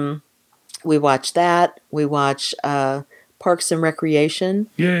then we watch that. We watch Parks and Recreation,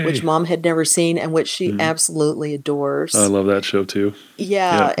 Yay. which Mom had never seen and which she absolutely adores. I love that show too.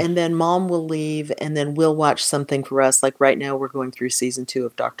 Yeah, Yep. and then Mom will leave, and then we'll watch something for us. Like right now, we're going through season 2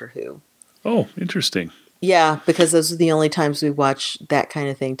 of Doctor Who. Oh, interesting. Yeah, because those are the only times we watch that kind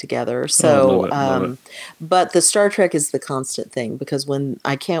of thing together. I So, love it. but the Star Trek is the constant thing because when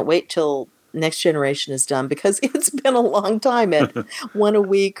I can't wait till Next Generation is done because it's been a long time at one a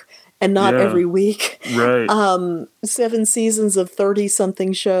week and not Yeah. every week. Right. 7 seasons of 30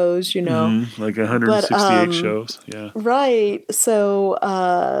 something shows, Mhm. Like 168 shows. Yeah. Right. So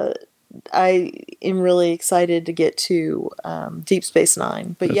I am really excited to get to Deep Space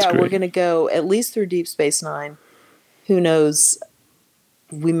Nine. But That's yeah, we're great. going to go at least through Deep Space Nine. who knows?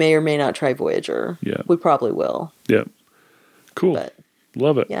 We may or may not try Voyager. Yeah. We probably will. Yep. Cool. But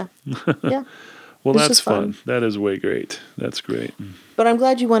Love it. yeah. Yeah. Well, It's that's just fun. fun. That is way great. That's great. But I'm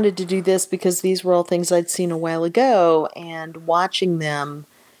glad you wanted to do this because these were all things I'd seen a while ago, and watching them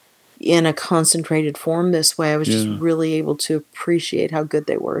in a concentrated form this way, I was just Yeah. really able to appreciate how good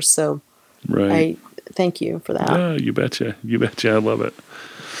they were. So Right. I thank you for that. Yeah, you betcha. You betcha. I love it.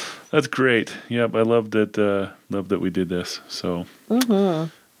 That's great. Yep, I love that. Love that we did this. So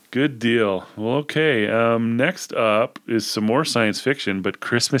good deal. Well, okay. Next up is some more science fiction, but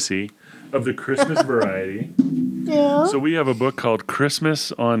Christmassy, of the Christmas variety. Yeah. So we have a book called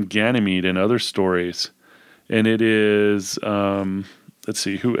Christmas on Ganymede and Other Stories, and it is. Let's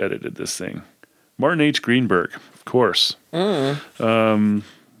see who edited this thing. Martin H. Greenberg, of course. Yeah,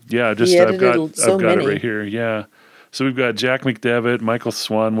 just He I've got edited so it many. right here. Yeah. So we've got Jack McDevitt, Michael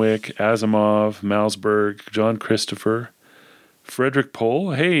Swanwick, Asimov, Malsberg, John Christopher, Frederick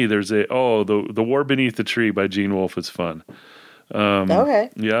Pohl. Hey, there's the War Beneath the Tree by Gene Wolfe is fun. Okay.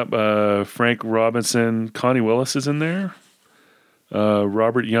 Yep. Frank Robinson, Connie Willis is in there.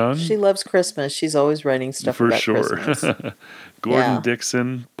 Robert Young, She loves Christmas. She's always writing stuff for about sure. Christmas. Gordon Yeah.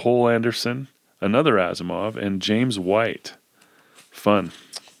 Dixon, Paul Anderson, another Asimov, and James White. Fun.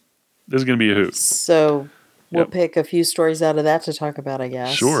 This is going to be a hoot. So we'll Yep. pick a few stories out of that to talk about, I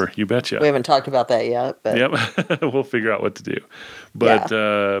guess. Sure, you betcha. We haven't talked about that yet, but Yep, we'll figure out what to do. But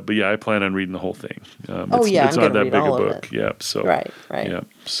yeah, I plan on reading the whole thing. Oh, yeah, it's I'm not gonna that read big a all of book. it. Yep. So right. Yep.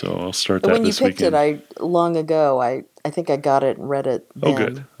 So I'll start But that when you this picked weekend. it, long ago, I think I got it and read it then. Oh,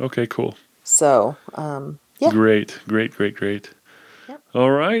 good. Okay, cool. So, yeah. Great. Yep.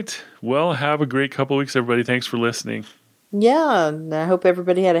 All right. Well, have a great couple weeks, everybody. Thanks for listening. Yeah, and I hope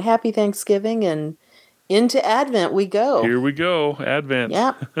everybody had a happy Thanksgiving, and into Advent we go. Here we go. Advent.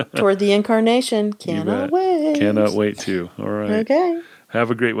 Yep, toward the incarnation. You Cannot bet. wait. Cannot wait to. All right. Okay. Have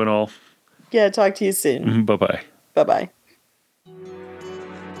a great one, all. Yeah, talk to you soon. Bye-bye. Bye-bye.